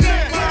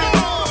 represent.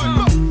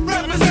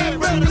 Represent,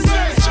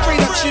 represent.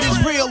 Straight up shit is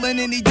real, and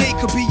any day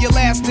could be your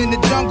last in the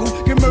jungle.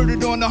 Get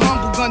murdered on the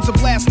humble, guns a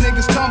blast,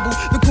 niggas tumble.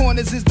 The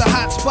corners is the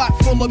hot spot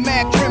full of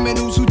mad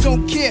criminals who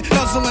don't care.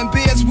 Nuzzling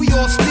bears, we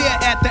all stare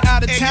at the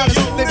out-of-towners.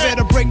 They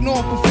better break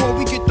north before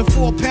we get the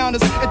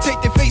 4-pounders and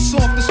take their face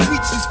off. The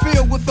streets is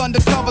filled with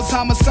undercovers,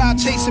 homicide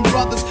chasing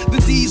brothers. The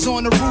D's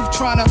on the roof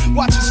trying to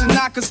watch us and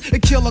knock us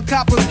and kill the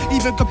coppers.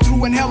 Even come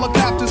through in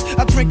helicopters.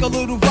 I drink a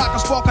little vodka,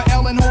 spark a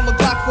L and hold a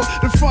Glock for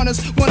the fronters.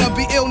 Wanna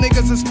be ill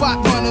niggas and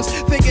spot runners,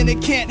 thinking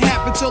it can't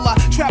happen till I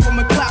trap them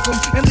and clap them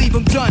and leave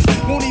them done.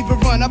 Won't even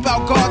run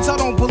about guards, I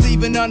don't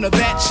believe in none of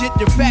that shit.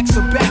 Your facts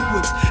are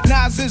backwards.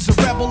 Nas is a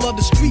rebel of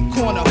the street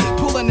corner,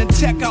 pulling the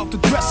tech out the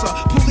dresser.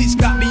 Police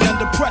got me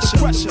under pressure.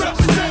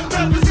 Represent,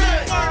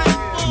 represent.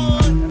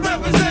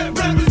 Represent,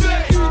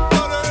 represent.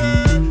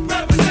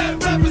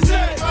 Represent,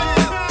 represent.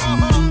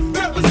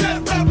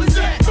 Represent,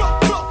 represent.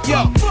 Yo,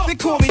 they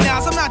call me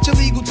Nas, I'm not your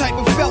legal type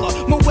of fella.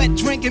 My wet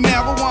drinking,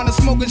 marijuana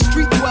smoking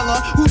street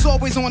dweller who's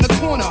always on the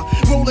corner,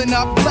 rolling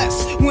up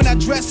blessed. When I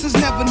dress is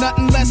never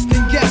nothing less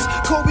than guess.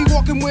 Kobe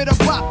walking with a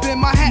bop and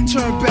my hat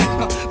turned back.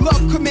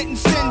 Love committing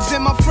sins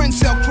and my friends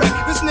sell crack.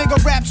 This nigga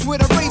raps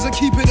with a razor,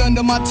 keep it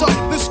under my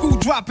tongue. The school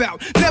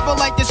dropout, never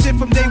like this shit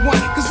from day one.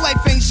 Cause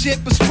life ain't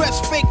shit but stress,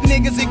 fake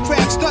niggas and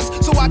crap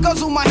stunts. So I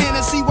guzzle my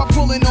Hennessy while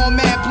pulling on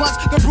mad blunts.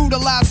 The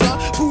brutalizer,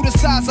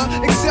 brutalizer,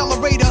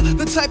 accelerator.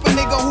 The type of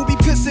nigga who be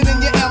pissing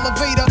in your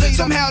elevator.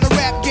 Somehow the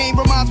rap game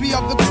reminds me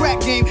of the crack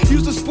game.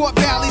 Used to sport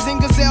valleys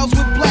and gazelles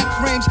with black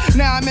frames.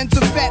 Now I'm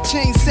into fat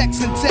chain,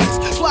 sex and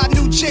text. Fly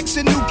new chicks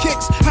and new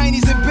kicks,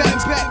 heinies and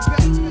bags.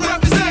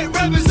 Represent,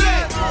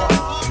 represent.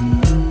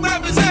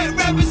 Represent,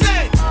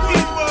 represent.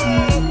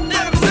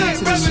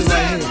 Represent,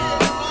 represent.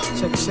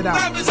 Check this shit out.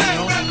 Represent, you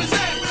know?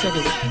 represent. Check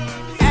it.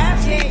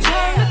 As he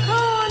turned the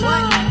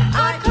corner,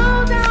 I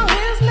called out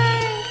his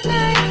name.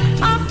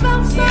 I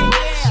felt so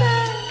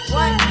ashamed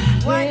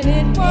when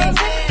it was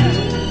him.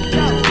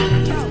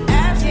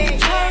 As he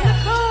turned the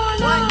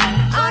corner,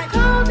 I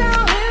called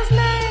out his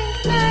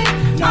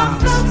name. I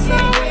felt so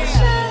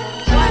ashamed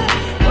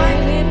when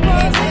it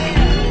was him.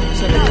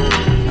 Check it out.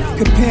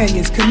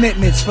 Companions,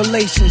 commitments,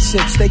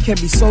 relationships, they can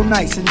be so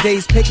nice. And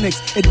days, picnics,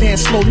 and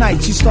dance slow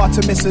nights. You start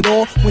to miss it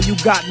all when you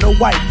got no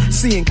wife.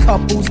 Seeing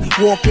couples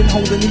walking,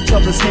 holding each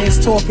other's hands,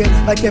 talking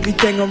like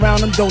everything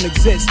around them don't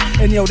exist.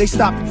 And yo, they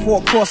stop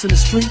before crossing the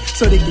street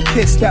so they can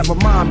kiss. That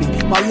remind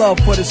me, my love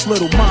for this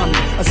little mommy.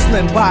 A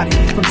slim body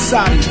from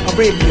Saudi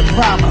Arabia,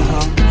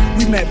 promise.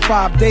 We met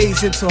 5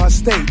 days into her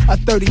stay, a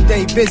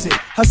 30-day visit.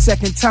 Her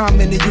second time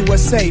in the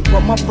USA,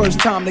 but my first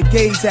time to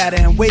gaze at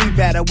her and wave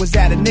at her was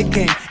at a Nick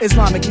game.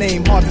 Islamic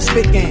name, hard to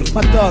spit game.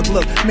 My thug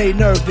look made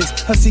nervous.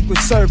 Her Secret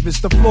Service,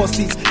 the floor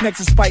seats next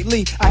to Spike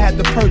Lee, I had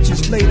to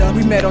purchase. Later,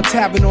 we met on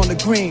Tavern on the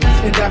Green,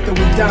 and after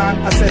we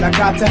dined, I said I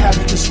got to have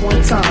you just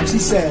one time. She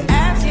said,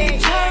 as he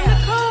turned the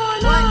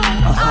corner,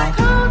 I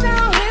called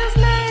out his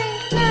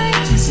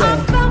name. She said,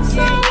 I felt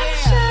so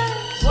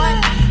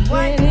ashamed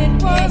when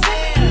it was him.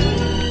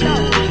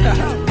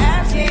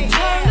 As he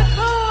turned the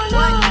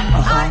corner,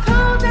 I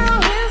called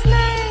out his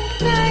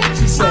name.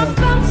 She said, I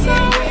felt so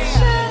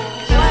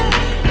ashamed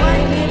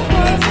when it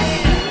was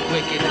him.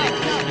 Wicked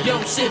nigga. Yo,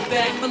 sit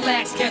back,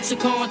 relax, catch a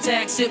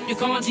contact, sip your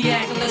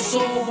cognac, and let's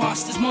all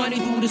wash this money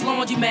through this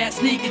laundromat.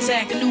 Sneak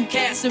attack, a new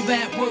cast and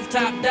rap worth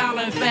top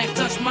dollar. In fact,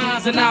 touch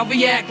mines and I'll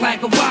react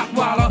like a rock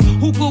waller.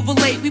 Who could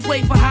relate? We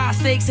play for high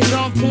stakes at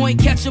gunpoint,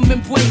 catch them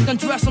and break,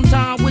 undress them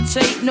time with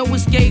tape, no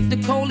escape. The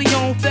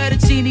Coleon,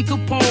 Fettuccine,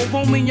 Capone,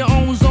 roam in your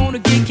own zone to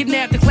get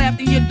kidnapped and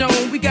clapped in your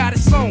dome. We got it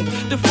sewn.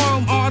 The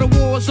firm are the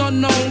wars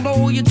unknown.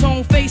 Lower your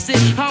tone, face it.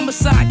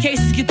 Homicide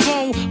cases get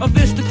thrown.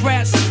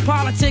 Aristocrats,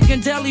 politic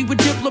and deli with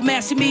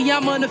diplomats. See me,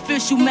 I'm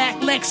unofficial. special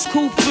Mac Lex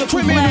Coupe triple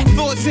Criminal black.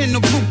 thoughts in the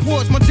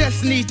reports, my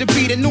destiny's to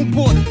be the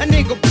newborn. A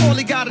nigga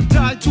poorly gotta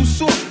die too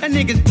short. That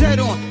nigga's dead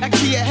on, that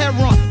key a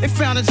heron. They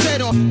found his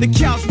head on the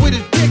couch with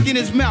his dick in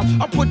his mouth.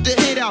 I put the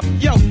hit out,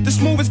 yo, the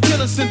smoothest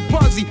killer since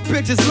Bugsy.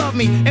 Bitches love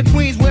me, and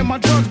Queens where my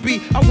drugs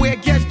be. I wear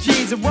Guess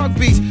jeans and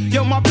rugbies.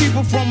 Yo, my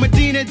people from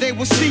Medina, they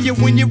will see you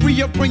when you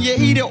re-up, bring your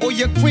heater or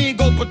your queen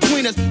go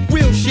between us.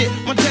 Real shit,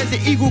 my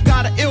Desert Eagle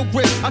got an ill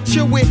grip. I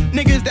chill with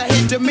niggas that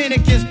hit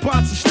Dominicans,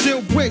 bots and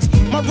still bricks.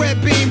 My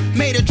red beam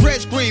made a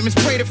dread scream and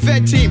spray the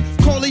Fed team.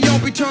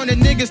 Corleone be turning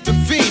niggas to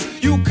fiends.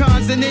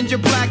 Yukons and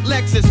Ninja Black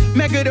Lexus.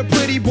 Mega the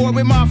pretty boy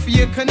with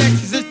mafia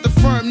connections. It's the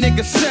firm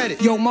nigga said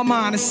it. Yo, my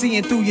mind is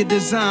seeing through your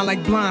design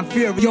like blind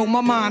fury. Yo,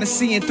 my mind is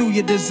seeing through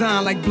your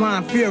design like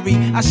blind fury.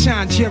 I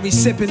shine Jerry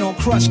sipping on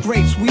crushed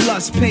grapes. We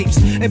lust papes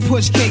and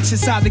push cakes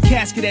inside the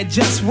casket at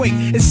Just Wait.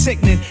 It's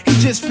sickening. He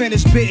just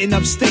finished bidding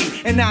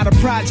upstate. And now the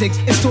projects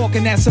is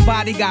talking that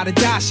somebody gotta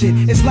die shit.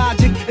 It's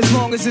logic as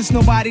long as it's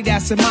nobody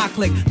that's in my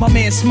clique. My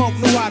man Smoke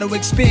knew how to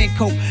expand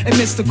coke and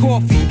Mr.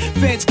 Coffee.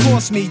 Feds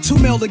cost me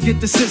 $2 million to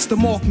get the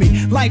system off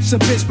me. Life's a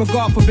bitch, but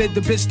God forbid the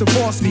bitch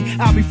divorce me.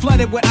 I'll be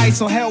flooded with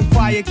ice or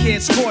hellfire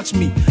can't scorch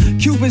me.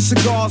 Cuban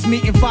cigars,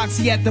 meeting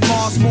Foxy at the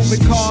Mars,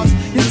 moving cars.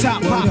 Your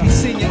top poppy,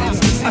 senior.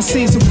 I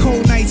seen some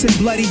cold nights and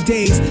bloody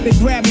days. They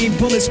grab me and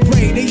bullet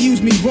spray. They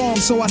use me wrong,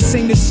 so I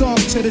sing this song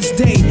to this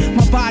day.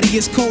 My body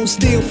is cold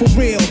steel for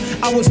real.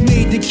 I was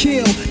made to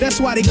kill, that's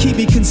why they keep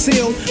me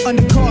concealed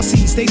under car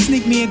seats. They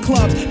sneak me in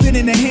clubs, been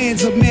in the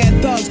hands of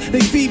mad thugs. They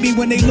feed me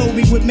when they load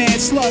me with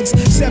mad slugs.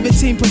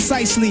 17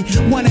 precisely,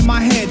 one in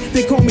my head.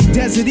 They call me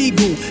Desert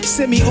Eagle,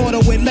 semi-auto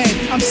with lead.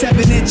 I'm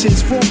 7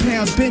 inches, 4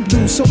 pounds, been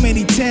through so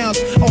many towns.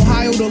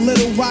 Ohio to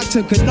Little Rock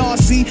to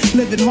Canarsie,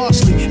 living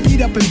harshly,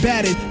 beat up and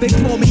battered. They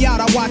pull me out,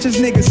 I watch as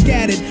niggas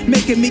scattered,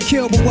 making me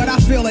kill, but what I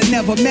feel it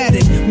never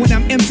mattered. When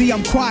I'm empty,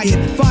 I'm quiet,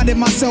 finding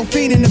myself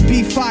fiending to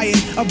be fired.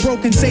 A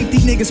broken safety,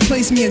 niggas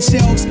place me in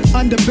shelves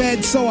under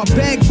bed, so I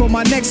beg for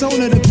my next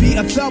owner to be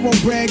a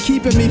thoroughbred,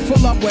 keeping me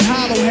full up with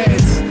hollow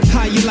heads.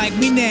 How you like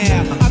me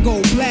now? I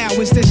go blow,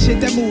 it's that shit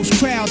that moves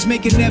crowds,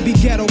 making every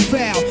ghetto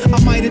foul.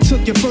 I might have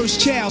took your first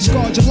child,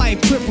 scarred your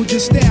life, crippled your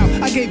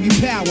style. I gave you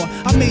power,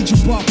 I made you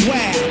buck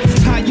wow.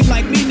 How you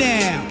like me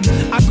now?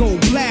 I go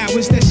blow,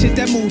 it's that shit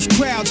that moves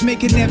crowds,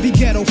 making every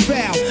ghetto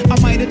foul. I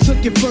might have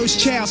took your first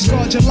child,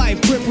 scarred your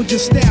life, crippled your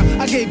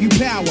style. I gave you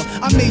power,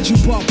 I made you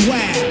buck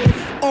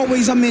wow.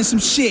 Always I'm in some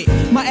shit.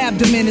 My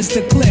abdomen is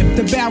the clip,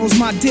 the barrel's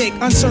my dick.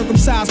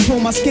 Uncircumcised, pull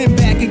my skin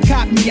back and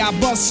cock me. I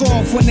bust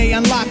off when they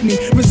unlock me.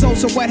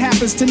 Results of what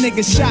happens to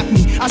niggas shock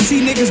me. I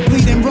see niggas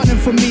bleeding, running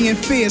from me in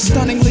fear.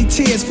 Stunningly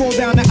tears fall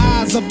down the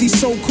eyes of these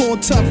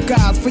so-called tough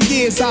guys. For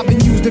years I've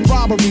been used in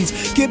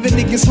robberies, giving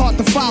niggas heart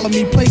to follow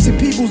me. Placing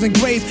peoples in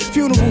graves,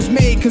 funerals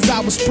made cause I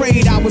was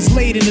sprayed. I was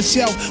laid in a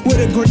shelf with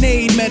a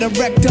grenade. Met a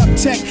wrecked up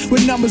tech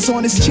with numbers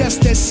on his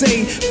chest that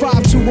say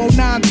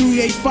 5209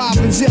 385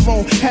 and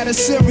 0. Had a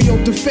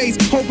serial to face,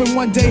 hoping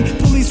one day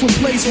police would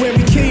place where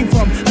he came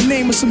from. A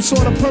name of some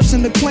sort of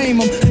person to claim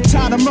him.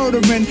 Tired of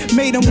murdering,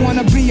 made him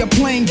wanna be a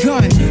plain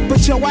gun.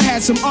 But yo, I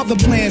had some other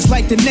plans.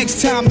 Like the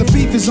next time the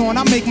beef is on,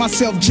 I make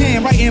myself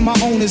jam right in my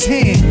owner's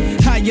hand.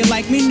 How you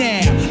like me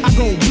now? I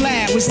go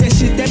blow, it's that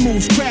shit that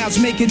moves crowds,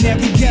 making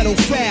every ghetto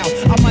foul.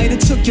 I might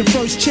have took your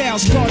first child,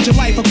 scarred your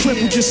life, or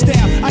crippled your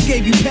style. I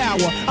gave you power,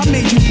 I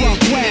made you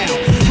buck wow.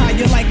 How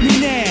you like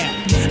me now?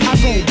 I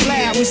go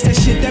blow, it's that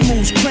shit that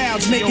moves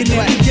crowds, making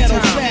every ghetto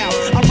foul.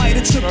 I might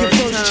have took your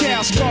first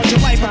child, scarred your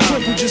life, or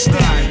crippled your style.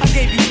 I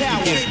gave you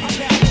power.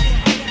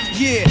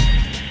 Yeah,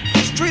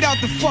 straight out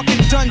the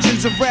fucking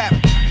dungeons of rap,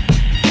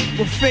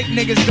 where fake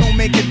niggas don't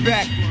make it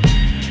back.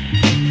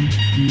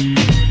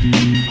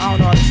 I don't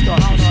know how to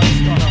start.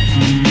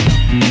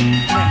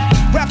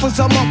 Rappers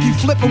are monkey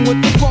flipping with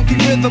the funky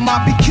rhythm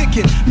I be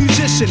kicking.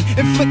 Musician,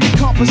 inflicting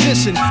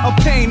composition of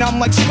pain. I'm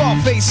like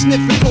Scarface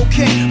sniffing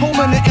cocaine,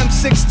 holding the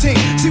M16.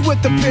 See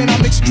with the pen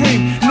I'm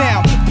extreme.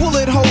 Now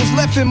bullet holes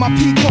left in my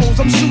peak holes.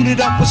 I'm suited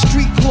up with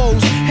street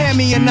clothes. Hand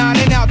me a 9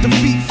 and out the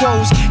feet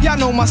foes. Y'all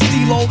know my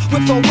stilo,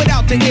 with or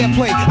without the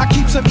airplay. I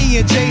keep some E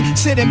and J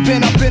sitting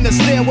bent up in the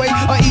stairway,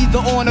 or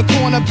either on the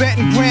corner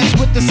betting grants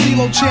with the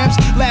CeeLo champs.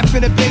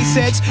 Laughing at bass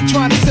heads,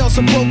 trying to sell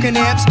some broken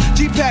amps.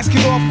 G-Packs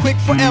get off quick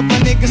forever.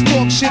 Niggas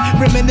talk shit,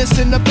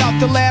 reminiscing about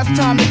the last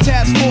time the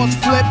task force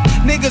flipped.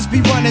 Niggas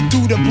be running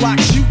through the block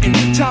shooting.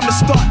 Time to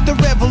start the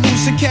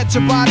revolution, catch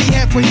a body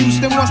head for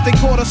Houston. Once they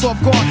caught us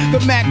off guard, the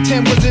Mac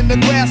 10 was in the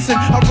grass, and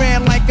I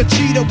ran like a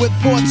cheetah with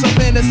thoughts of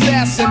an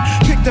assassin.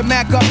 Picked the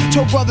Mac up,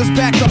 told brothers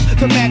back up.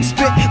 The Mac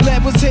spit,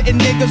 lead was hitting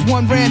niggas.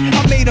 One ran,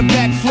 I made a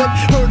backflip.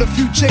 Heard a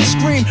few chicks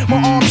scream,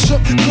 my arm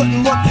shook,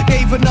 couldn't look.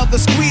 Gave another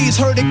squeeze,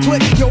 heard it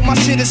click. Yo, my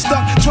shit is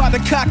stuck. Tried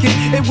to cock it,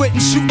 it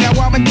wouldn't shoot. Now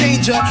I'm in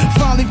danger.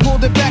 Finally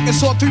pulled it back and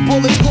saw 3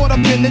 bullets niggas caught up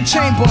in the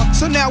chamber.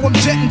 So now I'm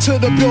jetting to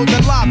the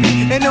building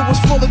lobby, and it was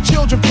full of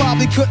children,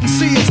 probably couldn't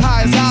see as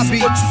high as I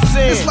be.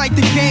 It's like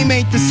the game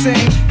ain't the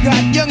same. Got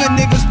younger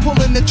niggas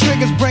pulling the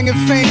triggers, bringing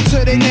fame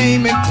to their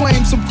name and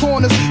claim some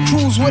corners.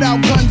 Crews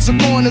without guns or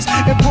corners.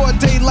 In broad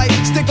daylight,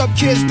 stick up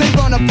kids, they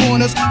run up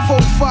on us.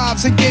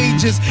 4-5s and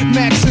gauges,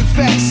 max and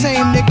facts.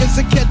 Same niggas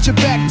that catch you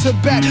back to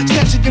back,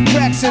 snatching your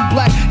cracks in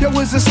black. Yo,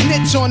 is a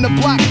snitch on the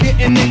block,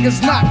 getting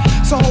niggas knocked.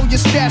 So hold your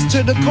stats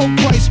to the coke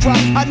price drop.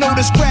 I know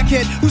this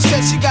crackhead who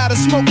says she gotta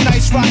smoke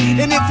nice rock,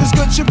 and if it's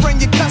good, you bring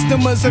your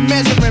customers and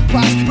measuring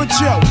plots. But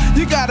yo,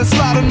 you gotta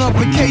slide on a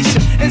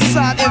vacation.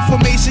 Inside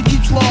information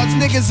keeps large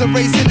niggas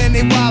erasing and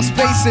they wild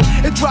spacing.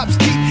 It drops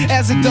deep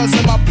as it does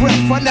in my breath.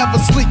 I never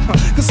sleep,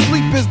 cause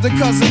sleep is the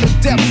cousin of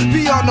death.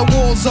 Beyond the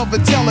walls of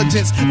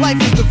intelligence,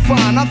 life is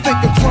defined. I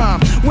think of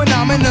crime when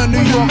I'm in a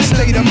New York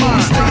state of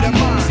mind. State of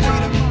mind.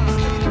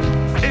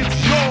 It's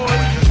yours.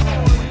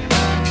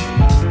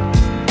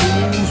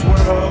 Whose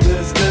world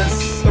is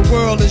this? The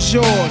world is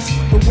yours.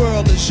 The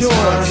world is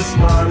yours. It's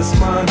mine, it's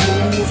mine, it's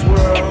mine. Whose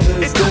world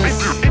is this?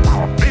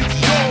 It's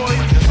yours.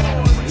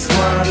 It's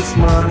mine, it's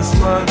mine, it's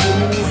mine.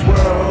 Whose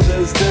world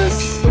is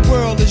this? The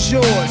world is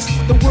yours.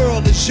 The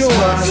world is yours.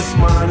 It's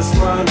mine, it's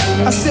mine, it's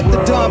mine. I sip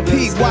the Don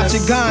P,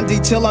 watching Gandhi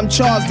till I'm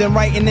charged and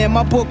writing in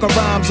my book of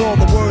rhymes. All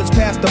the words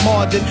past the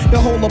margin. The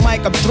whole of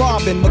mic I'm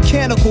throbbing.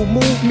 Mechanical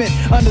movement,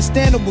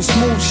 understandable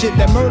smooth shit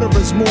that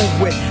murderers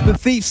move with. The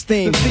thief's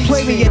theme.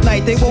 Play me at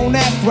night, they won't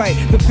act right.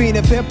 The fiend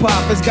of hip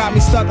hop has got me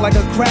stuck like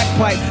a crack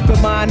pipe. The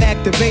mind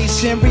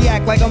activation,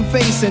 react like I'm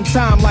facing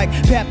time like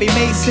Pappy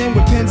Mason.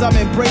 With pins I'm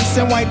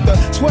embracing, wipe the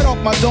sweat off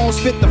my dome,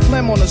 spit the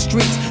phlegm on the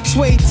streets.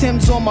 Suede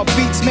Timbs on my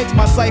beats makes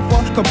my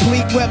cipher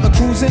complete. Weather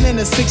cruising in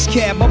a 6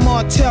 cab, I'm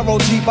on Taro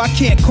Jeep, I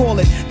can't call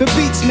it. The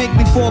beats make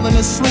me falling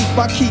asleep,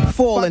 I keep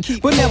falling,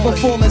 but never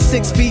falling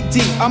 6 feet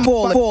deep. I'm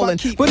falling,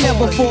 but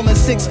never falling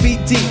 6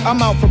 feet deep.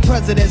 I'm out for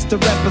presidents to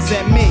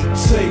represent me.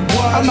 Say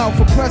what? I'm out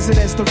for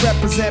presidents to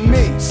represent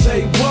me.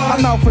 Say what?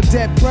 I'm out for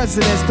dead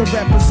presidents to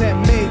represent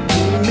me.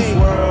 Whose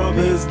world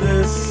is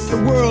this? The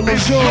world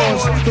is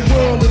yours. The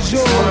world is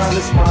yours.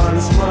 It's mine,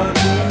 it's mine,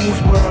 it's mine.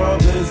 Whose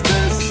world is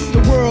this? The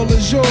world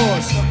is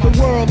yours. The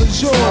world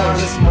is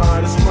yours. It's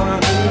mine, it's mine,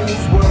 it's mine.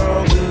 Whose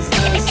world is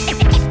this?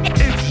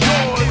 It's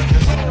yours.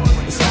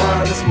 It's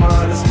mine, it's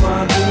mine, it's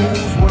mine.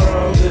 Whose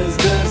world is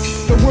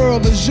this? The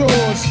world is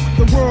yours.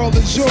 The world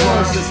is yours.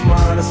 It's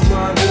mine, it's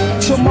mine, it's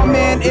mine. To my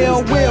man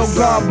Ill Will,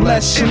 God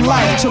bless your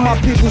life. To my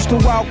peoples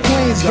throughout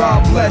Queens,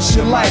 God bless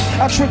your life.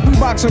 I trick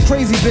Reeboks on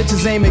crazy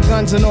bitches, aiming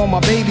guns and all my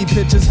baby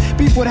pictures.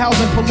 Beef with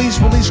housing police,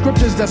 release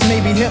scriptures that's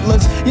maybe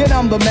Hitler's. Yet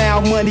I'm the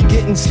mal money,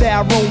 getting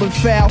style, rolling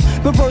foul.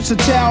 The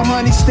versatile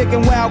honey,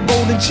 sticking wild,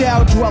 golden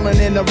child, dwelling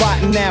in the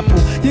rotten apple.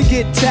 You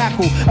get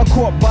tackled,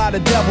 caught by the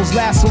devil's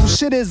lasso.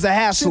 Shit is a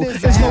hassle.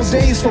 There's no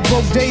days for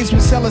broke days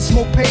when selling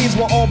smoke pays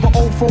while all the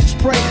old folks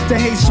pray to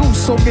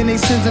Jesus, soaking their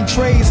sins in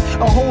trays.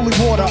 A holy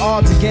water,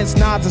 odds against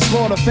nods and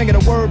slaughter. Finger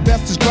the word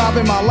best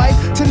describing my life.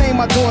 To name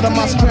my daughter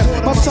my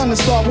strength. My son, the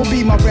star, will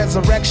be my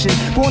resurrection.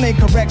 Born in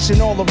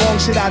correction, all the wrong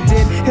shit I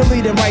did. He'll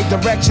lead in right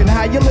direction.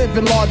 How you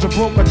living large or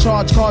broke or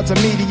charge cards are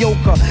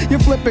mediocre. You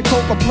flipping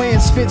coca, playing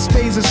spit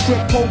spades and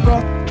strip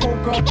poker.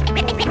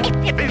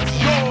 It's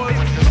yours.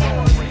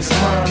 It's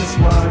mine, it's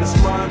mine, it's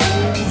mine.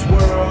 Whose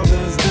world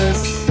is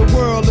this? The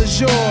world is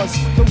yours.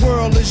 The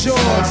world is yours.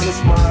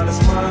 It's mine,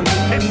 it's mine,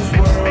 it's mine. Whose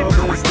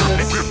world is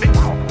this?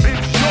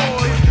 It's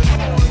yours.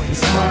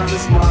 It's mine,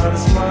 it's mine,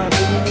 it's mine.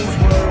 Whose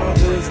world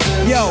is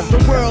this? Yo,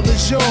 the world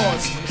is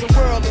yours. The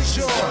world is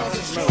yours.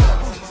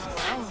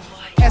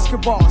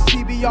 Escobar,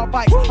 CBR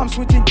bikes, I'm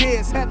switching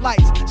gears,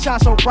 headlights shine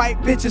so bright,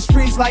 bitches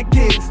freeze like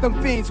this.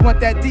 Them fiends want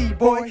that D,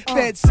 boy.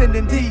 Feds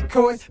sending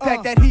decoys,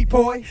 pack that heat,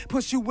 boy.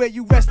 Push you where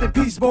you rest in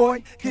peace,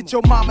 boy. Get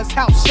your mama's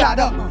house shot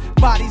up,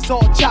 bodies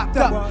all chopped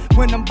up.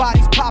 When them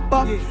bodies pop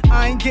up,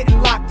 I ain't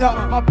getting locked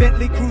up. My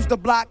Bentley cruise the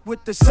block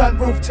with the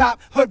sunroof top.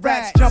 Hood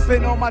rats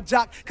jumping on my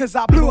jock, cause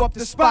I blew up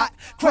the spot.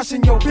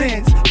 Crushing your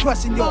bins,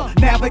 crushing your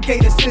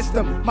navigator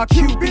system. My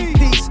QB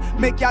piece,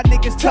 make y'all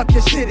niggas tuck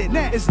your shit in.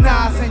 It's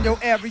Nas in your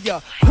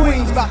area.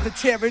 Queens about to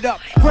tear it up.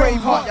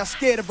 Braveheart, y'all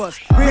scared of us.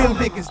 Real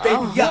niggas, they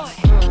be up.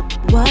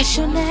 What's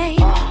your name?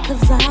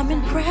 Cause I'm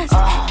impressed.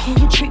 Can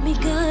you treat me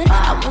good?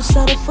 I won't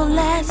settle for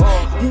less.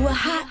 You a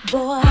hot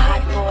boy,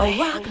 a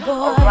rock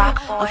boy,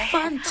 a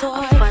fun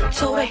toy,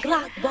 total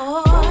Glock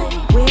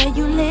boy. Where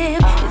you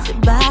live? Is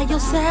it by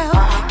yourself?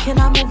 Can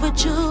I move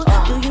with you?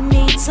 Do you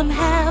need some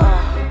help?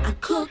 I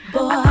cook,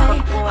 boy,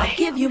 I'll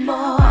give you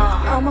more.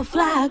 I'm a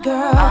fly girl,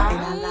 and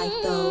I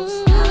like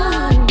those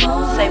hot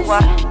boys. Say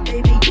what?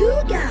 Baby, you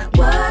got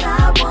what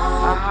I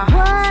want.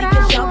 See,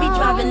 cause y'all be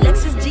driving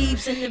Lexus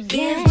Jeeps and the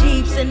Benz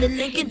Jeeps and the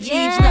Lincoln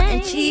Jeeps,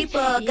 nothing cheaper.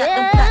 Got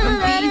them platinum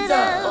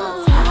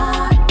visas.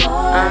 Hot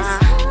boys,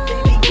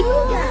 baby, you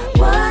got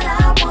what I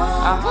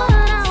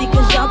want. See,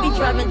 cause y'all be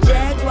driving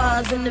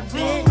Jaguars and the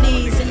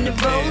Bentleys and the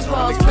Rolls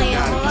Royce, playing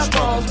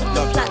hardballs with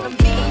the platinum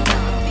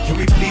visas. Can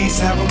we please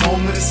have a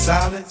moment of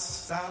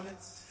silence?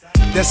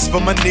 That's for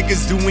my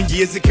niggas doing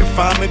years of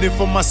confinement, and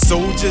for my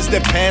soldiers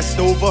that passed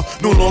over,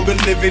 no longer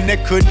living,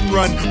 that couldn't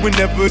run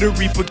whenever the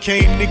Reaper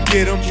came to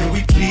get them. Can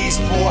we please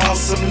pour out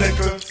some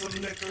liquor?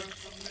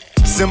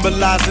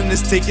 Symbolizing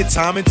this, take your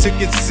time and to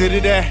consider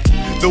that.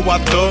 Though our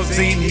thugs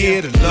ain't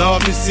here, the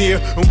love is here.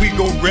 And we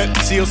gon' rep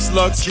till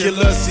slugs kill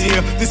us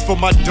here. This for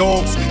my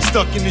dogs,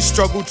 stuck in the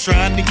struggle,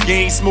 trying to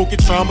gain. Smoking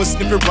trauma,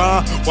 sniffing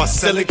rhyme, while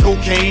selling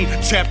cocaine.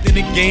 Trapped in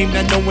the game,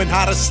 not knowing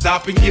how to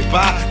stop and get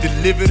by. To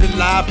live it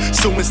alive,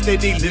 so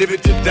instead they live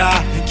it to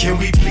die. And can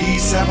we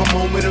please have a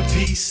moment of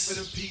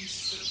peace?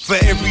 For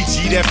every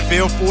G that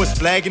fell for his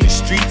flag in the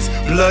streets,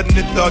 blood in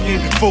the thuggin',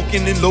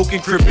 folkin' and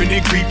lokin', crippin'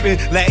 and creepin',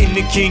 Latin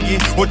and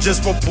kingin', or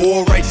just for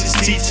poor righteous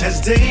teach.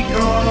 As day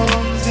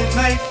comes and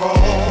night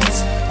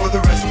falls, for the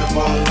rest of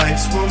our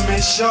lives we'll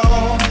miss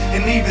y'all.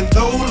 And even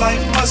though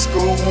life must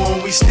go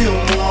on, we still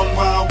mourn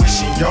while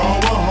wishing y'all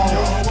were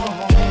home.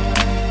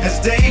 As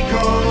day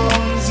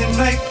comes and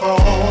night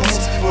falls,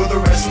 for the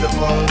rest of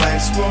our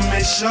lives we'll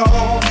miss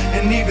y'all.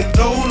 And even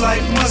though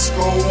life must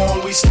go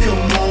on, we still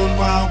mourn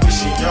while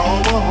wishing y'all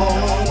were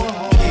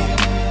home.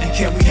 Yeah. And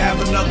can we have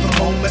another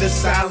moment of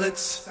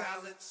silence?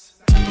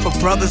 For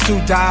brothers who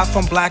die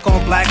from black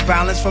on black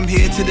violence, from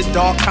here to the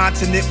dark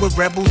continent where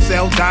rebels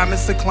sell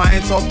diamonds to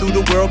clients all through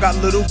the world, got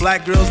little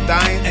black girls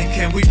dying. And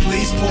can we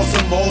please pour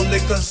some more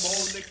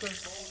liquors?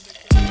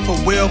 For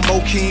Will,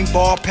 Mokeem,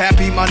 Ball,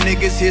 Pappy, my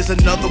niggas, here's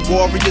another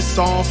warrior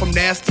song from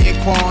Nasty and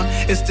Quan.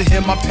 It's to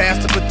him I pass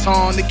the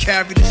baton to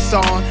carry this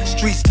on.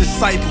 Streets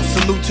disciples,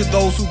 salute to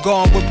those who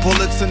gone with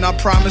bullets. And I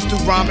promise to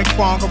rhyme and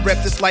Quan, I'll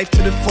rep this life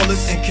to the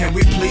fullest. And can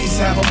we please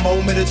have a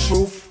moment of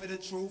truth?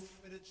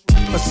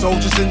 For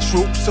soldiers and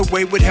troops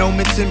away with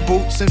helmets and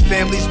boots, and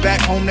families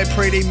back home that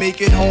pray they make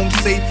it home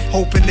safe,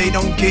 hoping they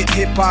don't get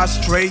hit by a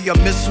stray or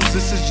missiles.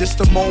 This is just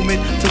a moment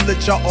to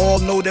let y'all all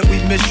know that we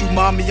miss you,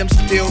 mommy, I'm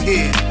still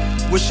here,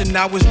 wishing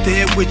I was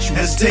there with you.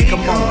 Let's take a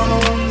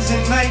moment. Comes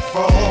and night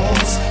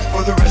falls,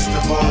 for the rest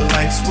of our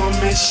lives we'll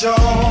miss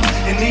y'all.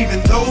 And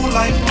even though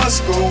life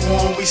must go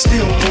on, we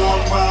still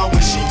mourn while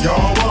wishing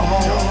y'all were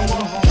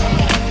home.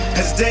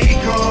 As day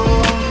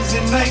comes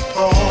and night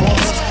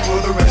falls, for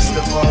the rest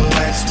of our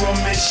lives we'll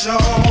miss y'all.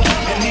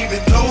 And even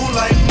though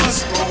life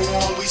must go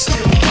on, we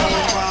still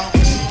mourn while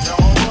wishing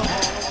y'all were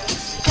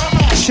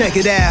home. Check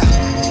it out.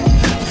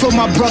 For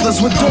my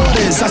brothers with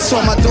daughters, I saw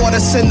my daughter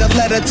send a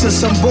letter to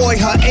some boy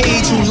her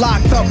age who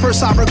locked up.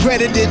 First I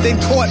regretted it, then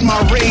caught my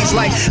rage.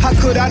 Like, how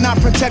could I not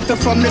protect her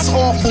from this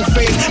awful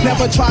fate?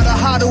 Never tried to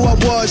hide who I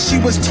was, she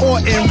was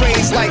taught and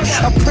raised like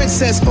a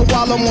princess. But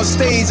while I'm on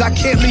stage, I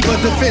can't leave her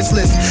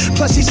defenseless.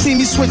 Plus she see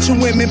me switching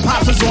women,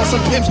 pops was on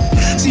some pimps.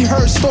 She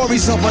heard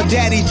stories of her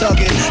daddy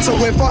thugging. So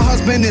if her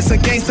husband is a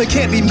gangster,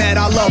 can't be mad,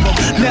 I love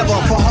him. Never,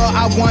 for her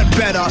I want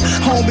better.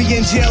 Homie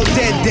in jail,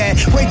 dead dad.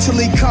 Wait till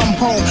he come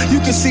home,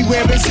 you can see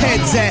where his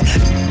head's at.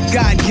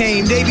 God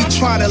game, they be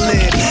trying to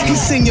live. He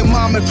seen your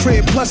mama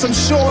crib, plus I'm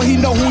sure he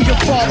know who your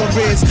father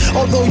is.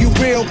 Although you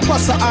real,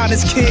 plus an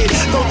honest kid.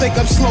 Don't think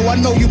I'm slow, I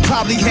know you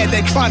probably had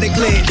that chronic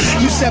lid.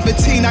 You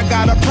 17, I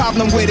got a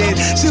problem with it.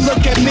 She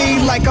look at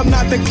me like I'm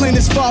not the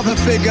cleanest father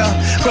figure,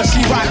 but she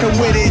rockin'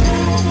 with it.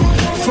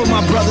 For my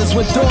brothers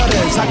with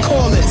daughters, I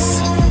call this.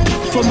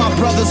 For my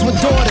brothers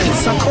with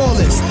daughters, I call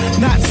this.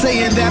 Not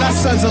saying that our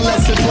sons are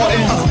less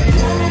important.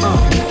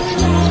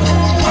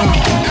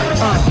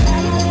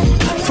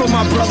 For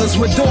my brothers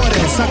with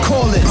daughters, I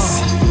call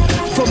this.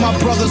 For my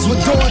brothers with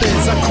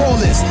daughters, I call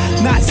this.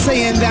 Not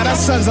saying that our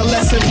sons are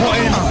less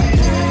important.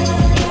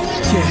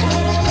 Yeah.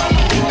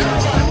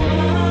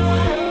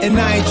 And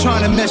I ain't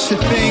trying to mess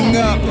your thing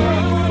up,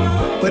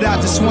 but I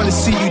just wanna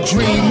see you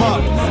dream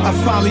up. I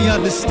finally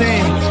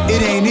understand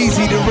it ain't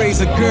easy to raise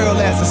a girl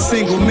as a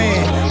single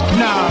man.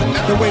 Nah,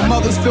 the way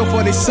mothers feel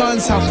for their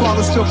sons, how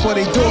fathers feel for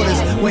their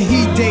daughters. When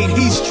he date,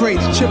 he's straight,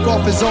 chip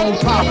off his own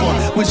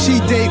papa. When she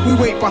date, we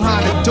wait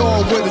behind the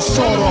door with a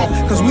sword off,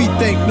 cause we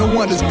think no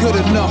one is good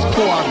enough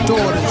for our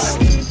daughters.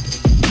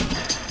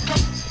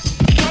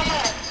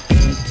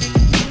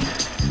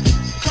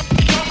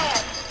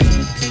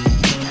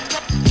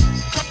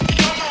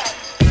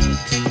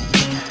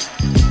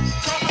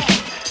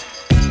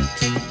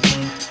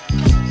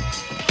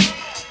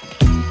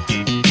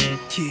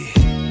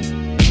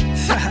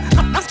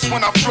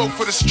 When I flow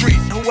for the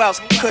street, who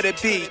else could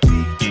it be?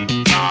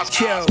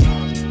 Yo,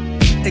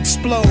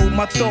 explode.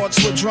 My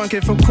thoughts were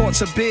drunken from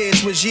courts of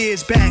beers. Was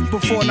years back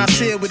before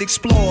Nasir would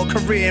explore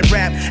career in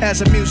rap.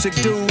 As a music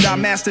dude, I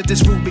mastered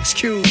this Rubik's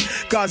Cube.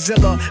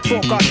 Godzilla,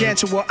 folk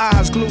gargantua,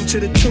 eyes glued to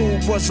the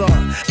tube. Was a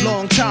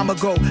long time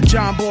ago.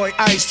 John Boy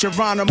Ice,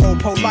 Geronimo,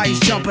 Police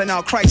jumping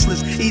out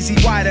Chrysler's easy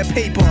wider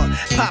paper.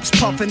 Pops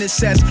puffing his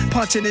chest,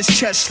 punching his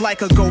chest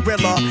like a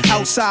gorilla.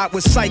 Outside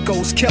with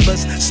psychos,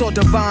 killers. Saw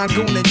Divine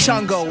Goon and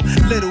Chungo.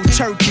 Little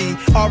Turkey,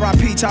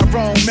 R.I.P.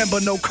 Tyrone. Remember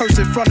no curse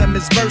in front of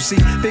Miss Mercy.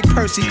 Big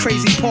person Mercy,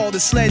 Crazy Paul, the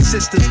Sled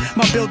Sisters.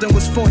 My building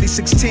was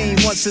 4016,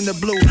 once in the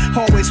blue.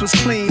 Hallways was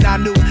clean, I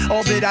knew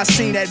all that I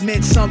seen that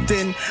meant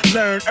something.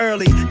 Learned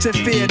early to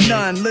fear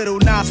none. Little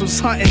Nas was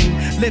hunting,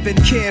 living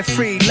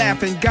carefree,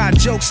 laughing. Got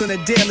jokes on a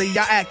daily.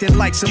 Y'all acting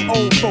like some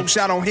old folks,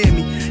 y'all don't hear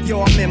me.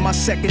 Yo, I'm in my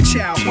second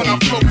childhood. When I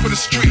float for the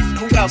street,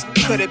 who else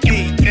could it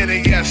be?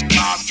 NAS,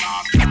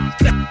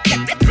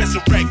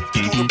 resurrect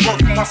through the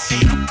birth of my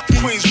seed.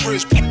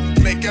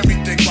 Queensbridge, make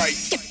everything right.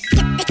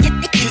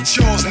 Get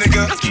yours,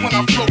 nigga. When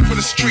I float for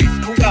the street,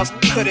 who else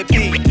could it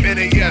be?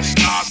 NAS,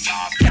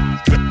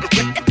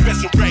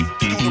 resurrect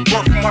through the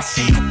birth of my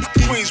seed.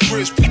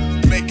 Queensbridge,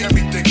 make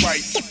everything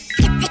right.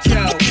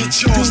 Yo,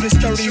 dude is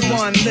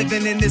 31,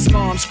 living in his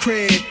mom's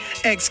crib.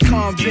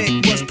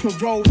 Ex-convict was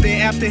paroled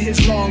there after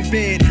his long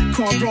bid.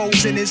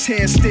 Cornrows in his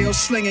hair, still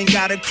slinging,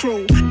 got a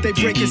crew. They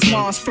break his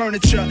mom's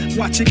furniture,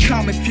 watching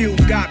Comic View.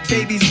 Got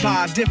babies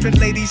by different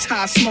ladies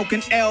high,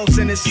 smoking L's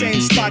in the same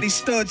spot he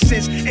stood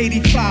since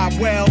 85.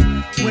 Well,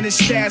 when his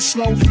stash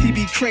slow, he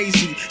be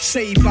crazy.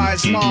 Saved by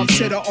his mom's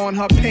hitter on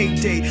her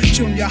payday.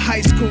 Junior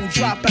high school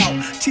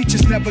dropout,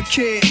 teachers never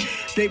cared.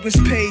 They was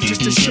paid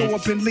just to show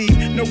up and leave.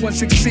 No one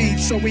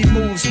succeeds, so he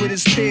moves with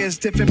his peers.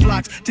 Different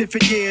blocks,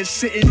 different years,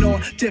 sitting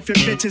on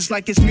different benches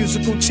like his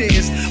musical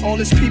chairs. All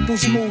his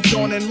people's moved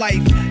on in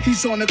life.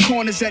 He's on the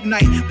corners at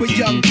night with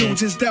young dudes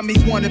his dummy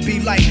wanna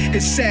be like.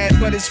 It's sad,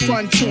 but it's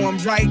fun to him,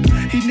 right?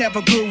 He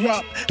never grew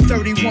up,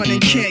 31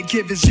 and can't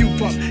give his youth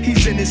up.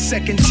 He's in his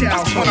second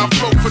childhood. When I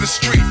float for the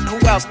street, who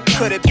else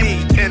could it be?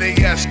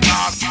 NAS,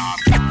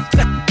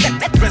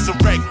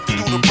 resurrect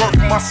through the birth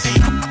of my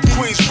seed.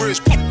 Queensbridge,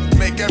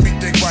 make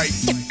everything right.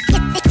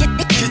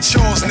 Get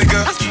yours,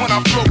 nigga. When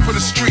I float for the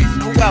street,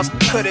 who else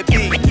could it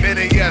be?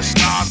 NAS,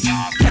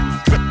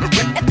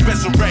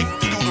 resurrect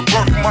through the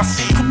birth of my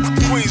seed.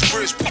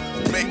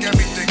 Queensbridge, make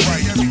everything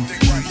right.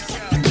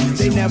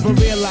 They never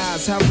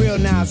realize how real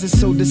Nas is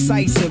so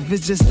decisive.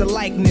 It's just the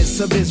likeness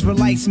of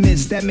Israelites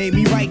miss that made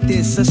me write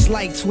this. A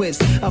slight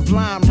twist of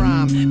lime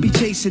rhyme. Be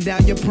chasing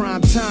down your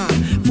prime time.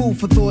 Food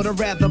for thought or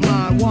rather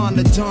mine. Juan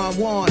the Don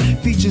Juan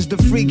features the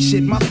freak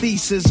shit. My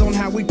thesis on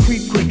how we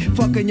creep quick.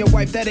 Fucking your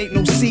wife, that ain't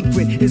no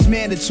secret. It's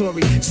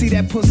mandatory. See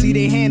that pussy,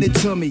 they handed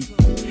to me.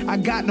 I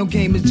got no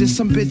game, it's just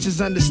some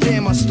bitches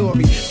understand my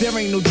story. There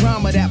ain't no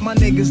drama that my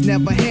niggas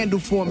never handle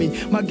for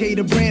me. My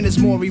gator brand is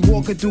Maury,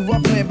 walking through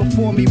rough land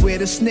before me, where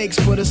the snakes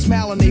put a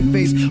smile on their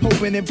face,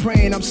 hoping and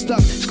praying I'm stuck,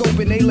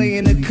 scoping they lay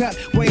in the cut,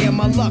 weighing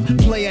my luck.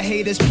 Player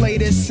haters play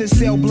this in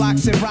cell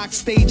blocks and rock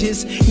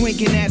stages,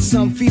 winking at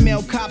some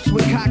female cops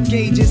with cock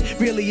gauges.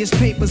 Really it's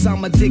papers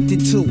I'm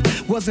addicted to.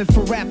 Wasn't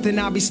for rap, then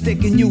I'll be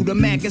sticking you. The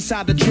Mac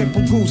inside the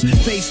triple goose,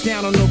 face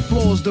down on the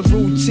floors, the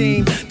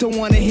routine. Don't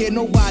wanna hear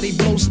nobody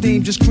blow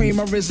steam, just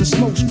screamer is a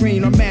smoke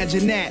screen,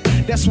 imagine that.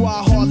 That's why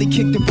I hardly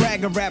kick the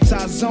bragger raps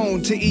I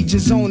zone. To each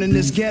his own in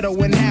this ghetto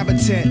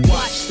inhabitant.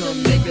 Watch them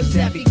niggas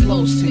that be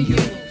close to you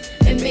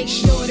and make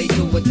sure they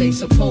do what they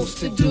supposed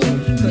to do,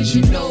 cause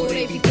you know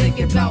they be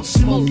thinking about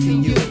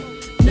smoking you.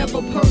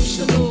 Never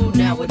personal,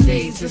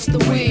 nowadays it's the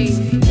way.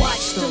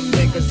 Watch them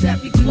niggas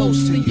that be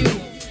close to you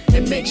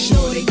and make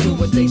sure they do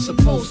what they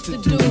supposed to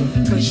do,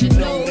 cause you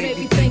know they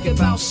be thinking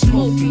about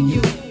smoking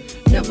you.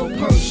 Never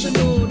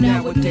personal,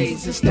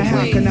 nowadays it's the now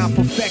way. How can I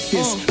perfect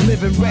this?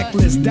 Living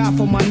reckless, die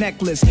for my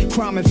necklace.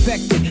 Crime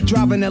infected,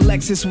 driving a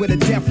Lexus with a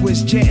death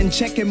wish. Jetting,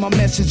 checking my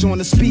message on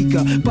the speaker.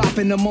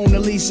 Bopping the Mona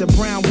Lisa,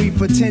 brown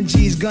reefer, 10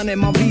 G's, gunning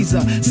my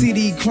visa.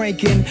 CD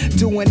cranking,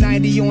 doing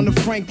 90 on the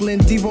Franklin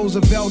D.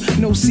 Roosevelt,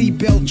 no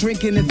seatbelt,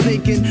 drinking and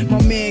thinking.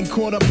 My man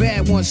caught a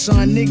bad one,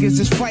 son.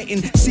 Niggas is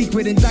fighting,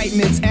 secret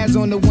indictments. As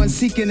on the one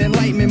seeking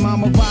enlightenment.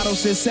 Mama Votto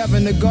said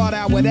 7 to guard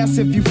hour, that's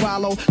if you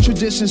follow.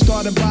 Tradition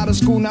started by the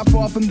school, not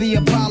far from the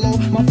Apollo.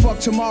 My fuck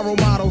tomorrow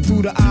motto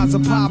through the eyes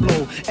of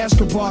Pablo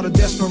Escobar, the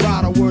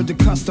desperado, word to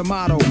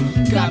customato.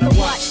 Gotta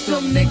watch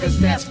them niggas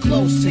that's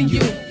close to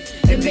you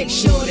and make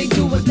sure they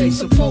do what they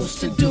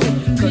supposed to do,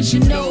 cause you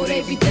know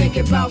they be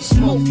thinking about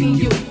smoking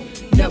you.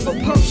 Never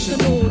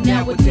personal,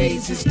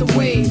 nowadays it's the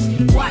ways.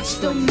 Watch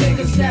them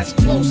niggas that's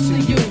close to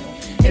you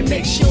and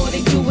make sure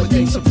they do what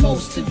they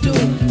supposed to do,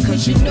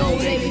 cause you know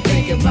they be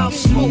thinking about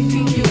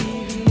smoking you.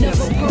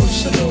 Never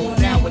personal,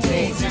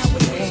 nowadays.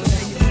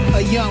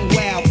 A young,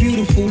 wild,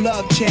 beautiful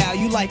love child.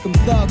 You like them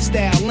thug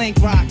style, link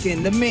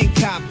rockin', the mink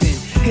coppin'.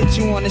 Hit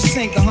you on the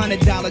sink,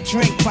 $100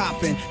 drink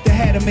poppin'. The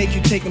had to make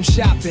you take them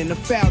shopping, the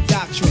foul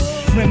doctrine.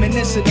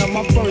 Reminiscent of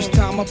my first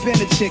time up in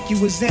a chick, you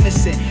was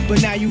innocent,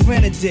 but now you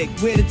rent a dick,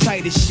 we're the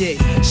tightest shit.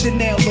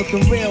 Chanel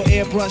looking real,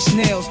 airbrush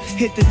nails.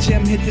 Hit the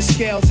gym, hit the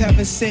scales,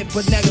 haven't sit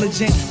but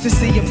negligent. To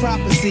see your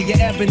prophecy, your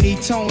ebony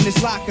tone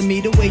is locking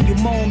me. The way you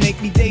moan make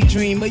me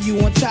daydream of you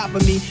on top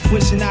of me.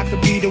 Wishing I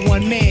could be the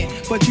one man,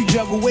 but you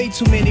juggle way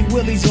too many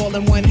willies all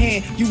in one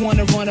hand. You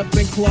wanna run up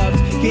in clubs,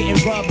 getting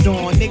rubbed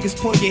on. Niggas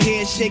pull your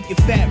hair, shake your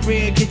fat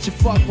rear, get your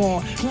fuck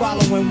on.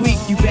 Following week,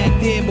 you back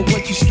there, but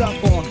what you stuck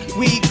on?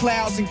 Weed,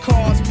 clouds, and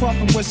cars,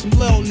 puffing with some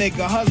little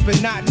nigga.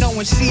 Husband not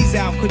knowing she's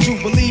out, could you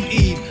believe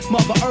Eve?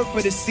 Mother Earth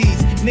for the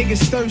seeds,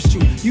 niggas thirst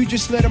you. You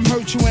just let them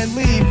hurt you and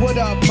leave. What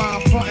up,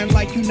 mom? Frontin'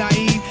 like you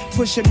naive.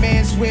 push a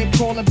man's whip,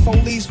 calling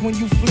police when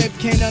you flip,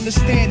 can't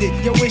understand it.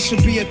 Yo, it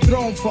should be a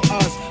throne for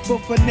us, but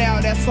for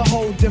now, that's a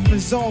whole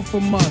different zone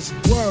from us.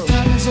 Word.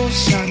 Diamonds all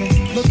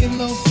shining, looking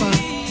low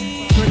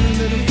fine. Pretty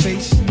little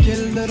face, get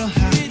a little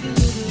high.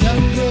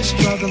 Young girl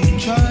struggling,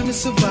 trying to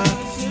survive.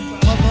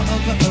 Mother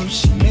of the earth,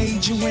 she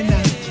made you and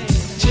I.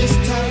 Just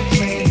tired of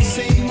playing the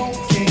same old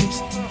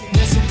games.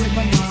 Messing with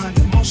my mind,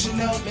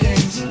 emotional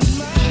things.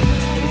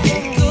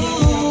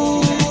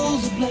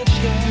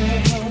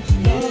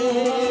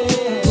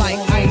 Like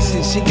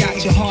ISIS, you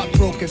got your heart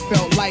broken,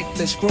 felt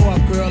lifeless. Grow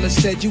up, girl,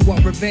 instead you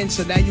want revenge,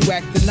 so now you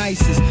act the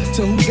nicest.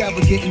 To who's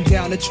ever getting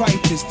down to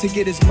trifles. To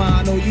get his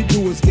mind, all you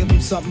do is give him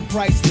something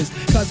priceless.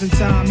 Cousin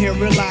Tom here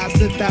realize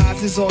the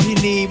thighs is all he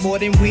need. More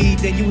than weed,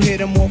 then you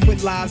hit him off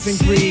with lies and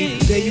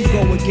greed. There you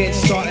go again,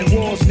 starting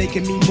wars,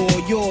 making me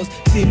more yours.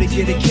 Seem to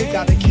get a kick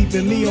out of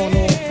keeping me on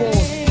all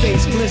fours.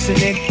 Face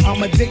glistening,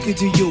 I'm addicted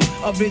to you.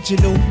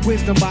 Original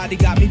wisdom body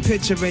got me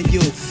picturing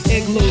you.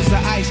 Igloos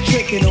of ice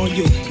tricking on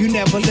you. You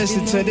never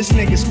listen to this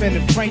nigga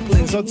spinning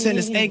Franklins or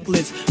tennis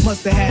anklets.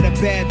 Must have had a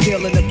bad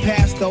deal in the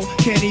past though.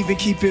 Can't even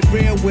keep it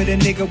real with a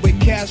nigga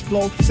with cash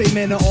flow. Say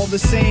men are all the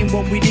same.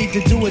 What we need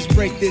to do is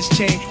break this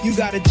chain. You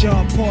got a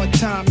job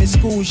part-time in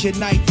school's your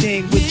night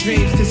thing. With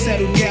dreams to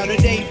settle down,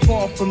 it ain't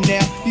far from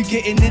now. You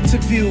getting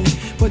interviewed,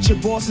 but your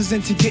boss is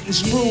into getting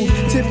screwed.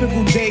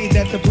 Typical day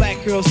that the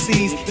black girl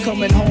sees.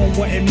 Coming home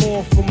wanting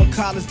more from a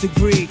college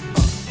degree.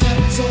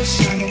 Diamonds all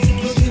shining,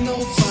 looking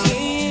all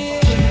fine.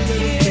 Put a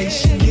little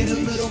face, get a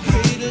little high.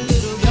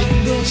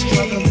 Young girl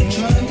struggling,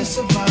 trying to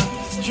survive.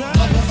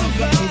 Mother of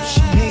the earth,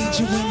 she made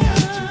you and I.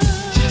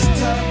 Just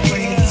tired of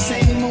playing the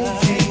same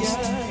old games.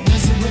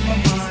 Messing with my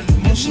mind,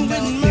 emotional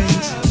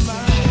things.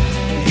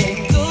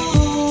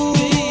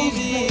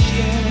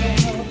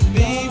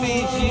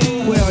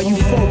 Where are you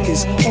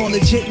focused? All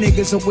legit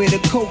niggas are where the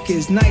coke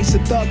is. Nice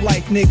and thug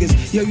like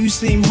niggas. Yo, you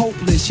seem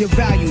hopeless. Your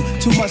value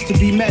too much to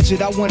be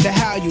measured. I wonder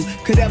how you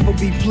could ever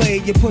be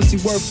played. Your pussy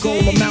worth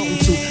gold amounting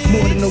to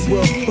more than the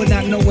world, but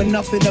not knowing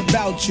nothing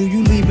about you.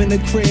 You leaving the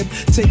crib,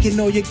 taking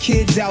all your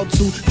kids out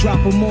to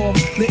drop them off,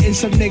 letting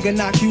some nigga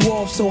knock you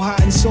off so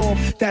hot and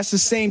soft. That's the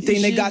same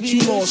thing that got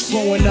you lost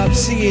growing up.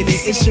 Seeing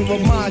it, it should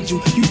remind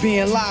you you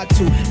being lied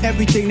to.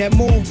 Everything that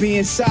move be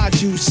inside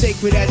you.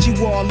 Sacred as you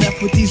are,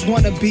 left with these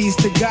wannabes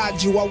to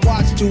guide you. I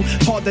watched you,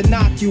 hard to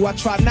knock you. I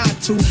try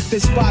not to. They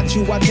spot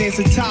you, I dance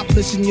a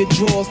topless in your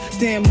drawers.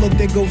 Damn, look,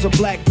 there goes a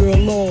black girl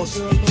lost.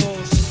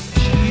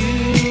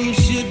 You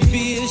should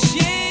be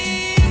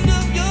ashamed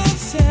of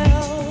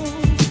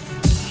yourself.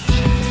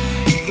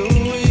 The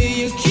way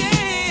you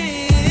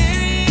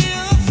carry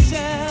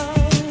yourself.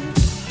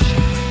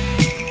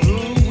 The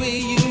way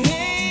you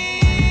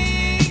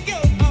hang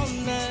out all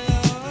night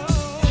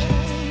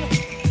long.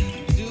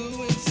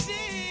 Doing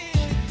silly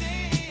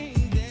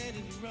things that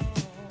is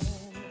wrong.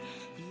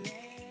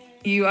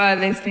 You are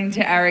listening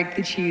to Eric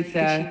the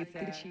Tutor.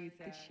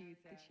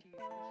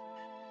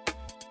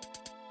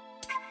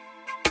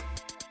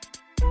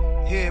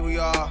 Here we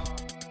are.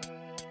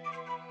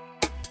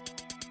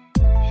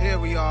 Here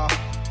we are.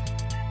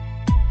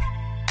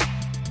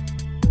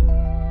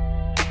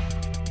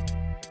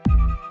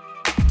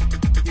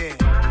 Yeah.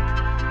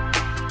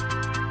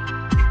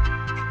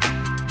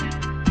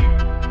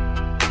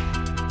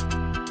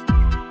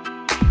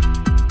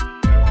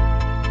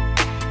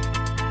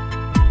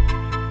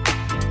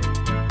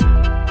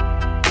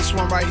 This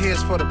one right here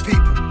is for the people.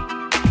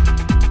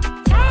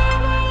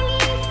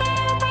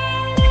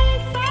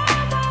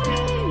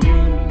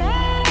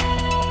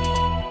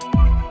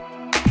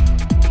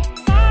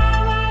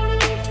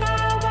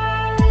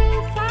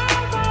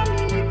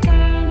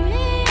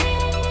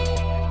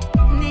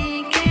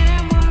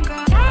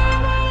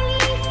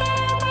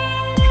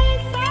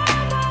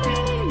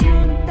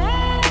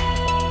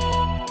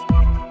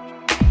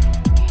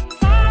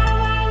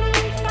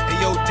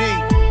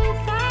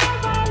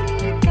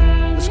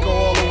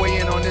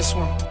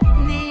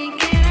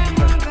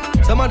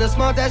 The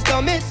smartest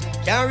dummies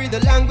can't read the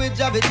language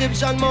of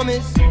Egyptian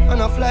mummies. And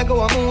a flag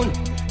go a moon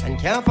and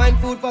can't find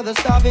food for the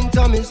starving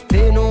tummies.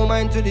 Pay no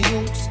mind to the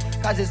youths,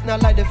 cause it's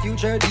not like the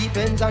future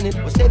depends on it.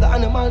 We'll save the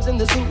animals in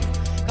the zoo,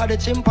 cause the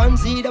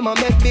chimpanzee them a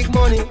make big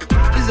money.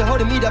 This is how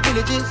the media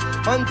villages,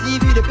 on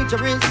TV the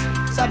picture is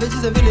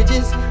savages and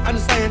villages, and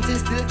the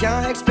scientists still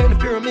can't explain the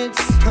pyramids.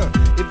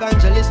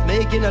 Evangelists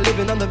making a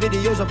living on the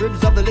videos of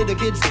ribs of the little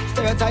kids,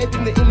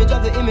 stereotyping the image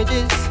of the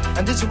images,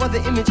 and this is what the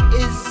image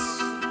is.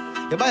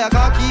 You buy a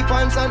car, key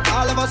points, and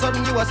all of a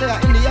sudden you are say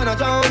Indiana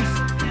Jones.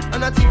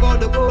 And I thief all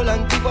the gold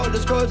and thief all the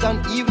scrolls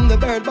and even the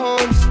bird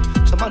bones.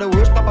 Some of the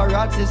worst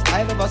paparazzis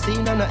I've ever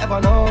seen and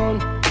ever known.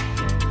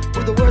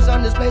 With the worst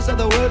on display so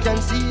the world can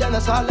see, and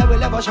that's all that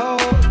will ever show.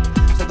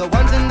 So the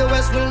ones in the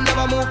west will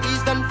never move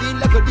east and feel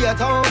like a dear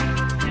town.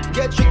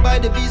 Get tricked by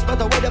the beast, but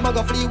the way them a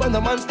go flee when the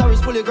monster is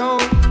fully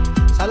grown.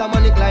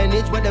 Solomonic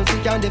lineage where them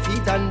still can't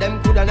defeat and them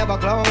coulda never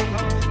clown.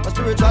 A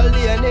spiritual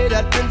DNA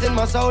that prints in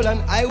my soul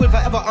and I will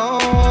forever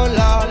own,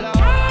 Lord.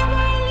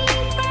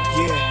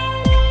 Yeah.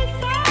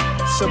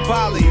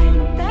 Sabali,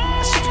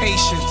 that's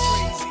patience.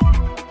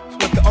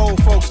 That's what the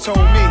old folks told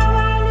me.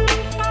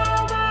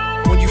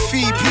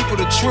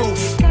 the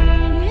truth.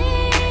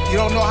 You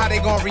don't know how they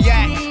gonna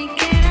react.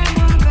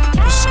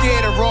 You're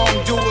scared of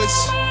wrongdoers.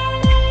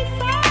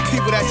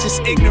 People that's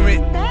just ignorant.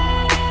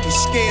 You're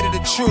scared of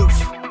the truth.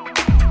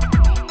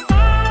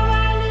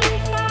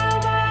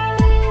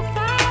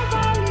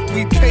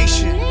 We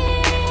patient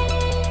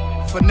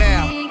for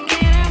now.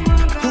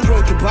 Who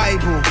wrote the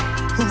Bible?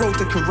 Who wrote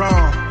the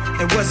Quran?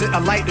 And was it a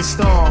lightning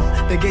storm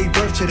that gave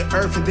birth to the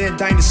earth and then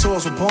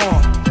dinosaurs were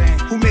born?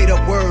 Who made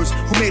up words?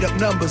 Who made up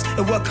numbers?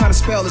 And what kind of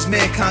spell is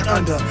mankind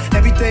under?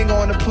 Everything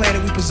on the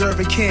planet we preserve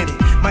and can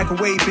it.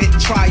 Microwave it,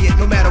 try it,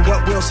 no matter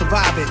what, we'll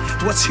survive it.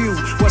 What's you?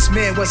 What's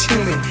man? What's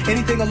human?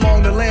 Anything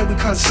along the land we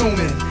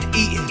consuming,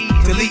 eating,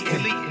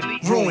 deleting,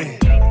 ruin.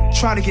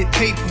 Trying to get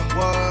paper,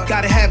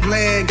 gotta have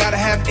land, gotta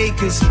have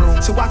acres.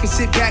 So I can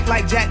sit back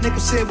like Jack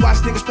Nicholson, watch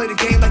niggas play the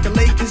game like the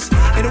Lakers.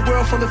 In a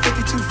world full of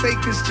 52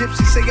 fakers,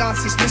 gypsy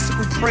seances,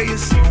 mystical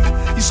prayers.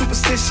 You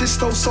superstitious,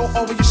 throw salt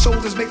over your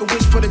shoulders, make a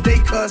wish for the day,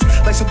 cuz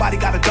like somebody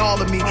got a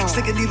doll of me,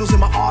 sticking needles in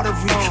my artery,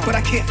 but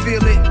I can't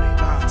feel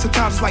it.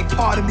 Sometimes it's like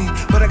part of me,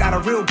 but I got a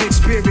real big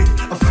spirit.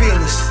 I'm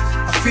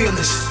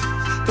fearless.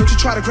 Don't you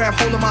try to grab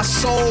hold of my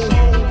soul.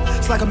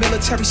 It's like a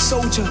military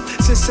soldier.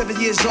 Since 7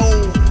 years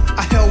old,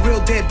 I held real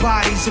dead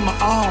bodies in my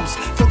arms.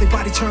 Felt their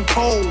body turn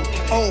cold.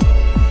 Oh,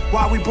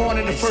 why we born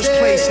in the first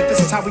place if this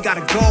is how we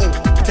gotta go?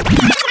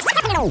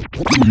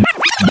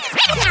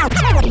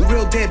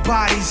 Real dead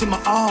bodies in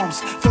my arms.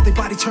 Felt their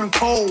body turn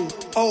cold.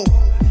 Oh,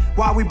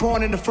 why we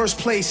born in the first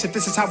place if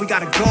this is how we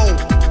gotta go?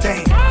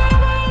 Damn.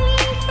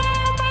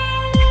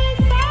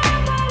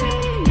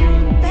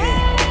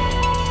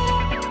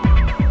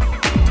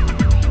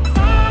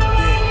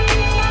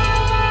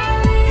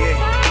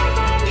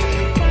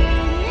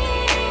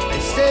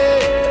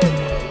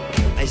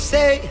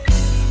 Say,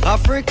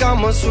 Africa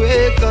must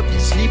wake up, the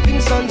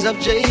sleeping sons of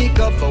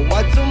Jacob, for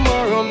what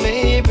tomorrow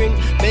may bring.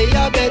 May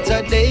a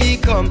better day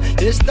come.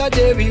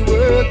 Yesterday we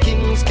were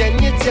kings.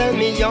 Can you tell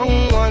me,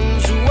 young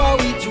ones, who are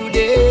we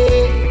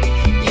today?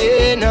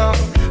 Yeah, now.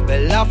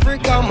 Well,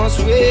 Africa must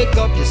wake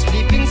up, the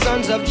sleeping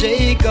sons of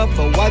Jacob,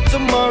 for what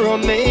tomorrow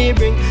may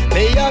bring.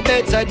 May a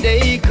better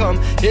day come.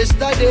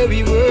 Yesterday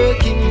we were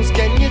kings.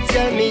 Can you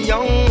tell me,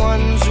 young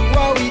ones, who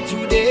are we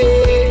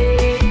today?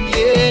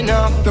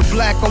 The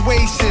black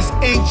oasis,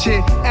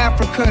 ancient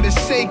Africa, the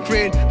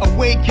sacred,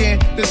 awaken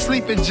the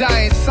sleeping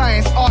giant.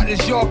 Science, art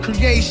is your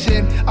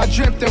creation. I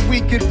dreamt that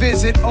we could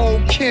visit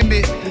old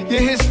Kemet.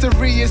 Your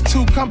history is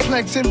too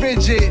complex and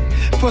rigid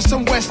for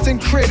some Western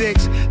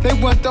critics. They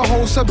want the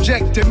whole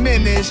subject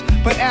diminished,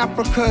 but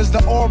Africa's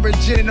the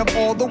origin of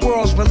all the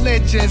world's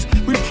religions.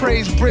 We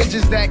praise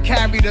bridges that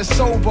carried us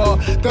over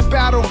the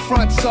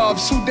battlefronts of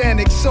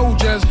Sudanic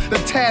soldiers, the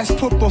task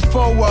put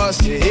before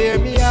us. You hear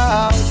me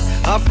out?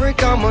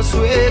 Africa must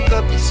wake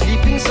up, the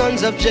sleeping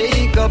sons of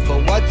Jacob,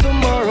 for what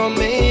tomorrow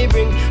may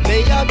bring.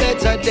 May a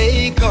better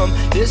day come.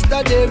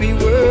 Yesterday we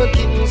were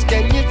kings.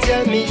 Can you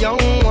tell me,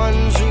 young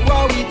ones, who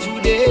are we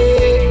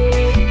today?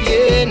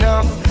 Yeah,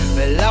 now.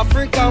 Well,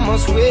 Africa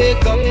must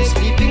wake up, the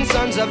sleeping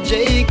sons of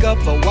Jacob,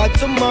 for what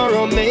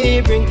tomorrow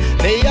may bring.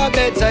 May a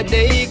better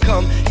day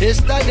come.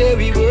 Yesterday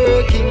we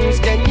were kings.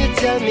 Can you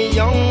tell me,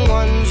 young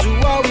ones, who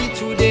are we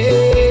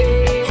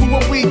today? Who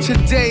are we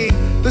today?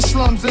 The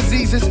slums,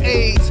 diseases,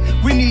 AIDS.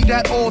 We need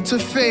that all to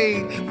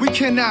fade. We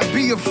cannot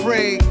be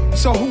afraid.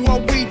 So who are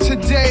we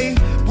today?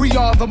 We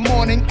are the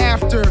morning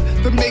after.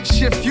 The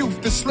makeshift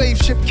youth, the slave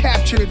ship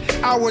captured.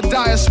 Our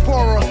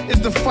diaspora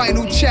is the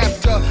final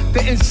chapter.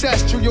 The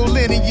ancestral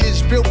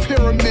lineage built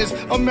pyramids.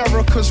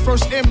 America's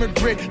first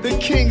immigrant. The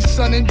king's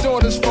son and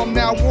daughters from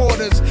now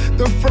waters.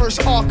 The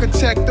first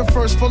architect, the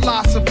first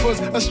philosophers,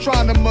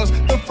 astronomers,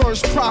 the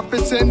first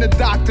prophets and the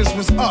doctors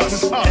was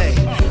us. Hey,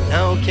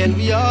 now can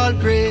we all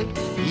pray?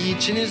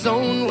 Each in his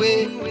own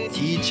way,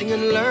 teaching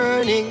and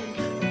learning.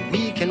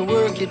 We can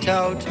work it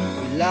out.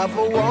 We'll have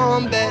a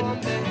warm bed,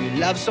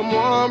 we'll have some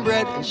warm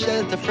bread and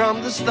shelter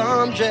from the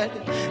storm dread.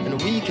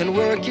 And we can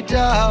work it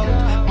out.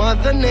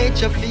 Mother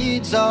Nature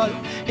feeds all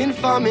in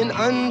famine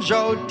and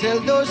drought. Tell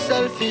those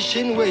selfish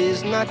in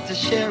ways not to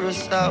share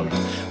us out.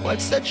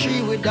 What's a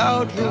tree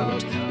without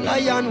root?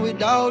 Lion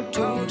without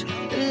tooth,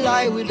 a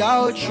lie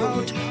without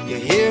truth. You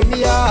hear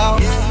me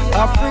out?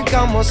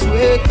 Africa must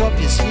wake up,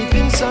 the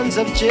sleeping sons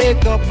of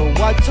Jacob, for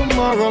what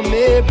tomorrow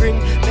may bring.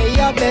 May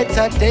a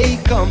better day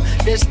come.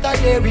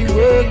 Yesterday we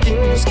were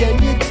kings.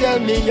 Can you tell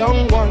me,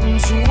 young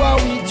ones, who are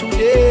we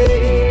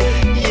today?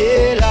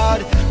 Yeah,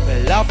 Lord.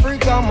 Well,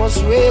 Africa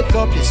must wake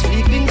up, the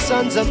sleeping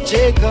sons of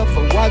Jacob,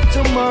 for what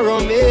tomorrow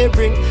may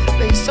bring.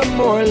 May some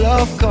more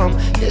love come.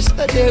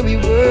 Yesterday we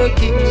were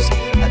kings.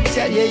 I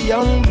tell you,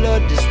 young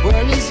blood, this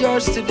world is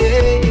yours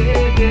today.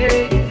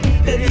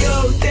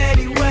 Yo,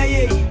 daddy,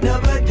 why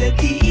never the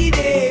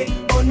ide?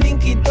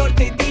 Oninki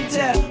torte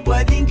pizza,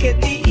 wadinke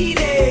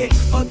ide.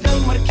 Odal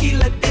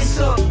markila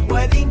teso,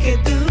 wadinke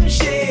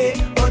dumshe.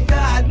 Oda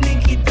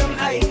adninki dum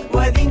ay,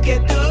 wadinke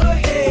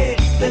dohe.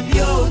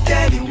 Yo,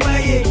 daddy,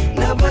 why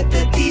never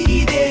the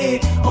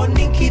ide?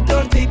 Oninki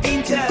torte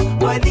pizza,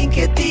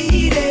 wadinke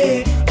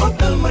ide.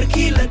 Odal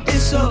markila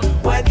teso,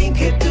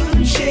 wadinke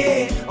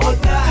dumshe.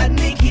 Oda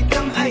adninki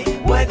dum ay,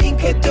 wadinke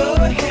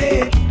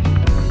ahead.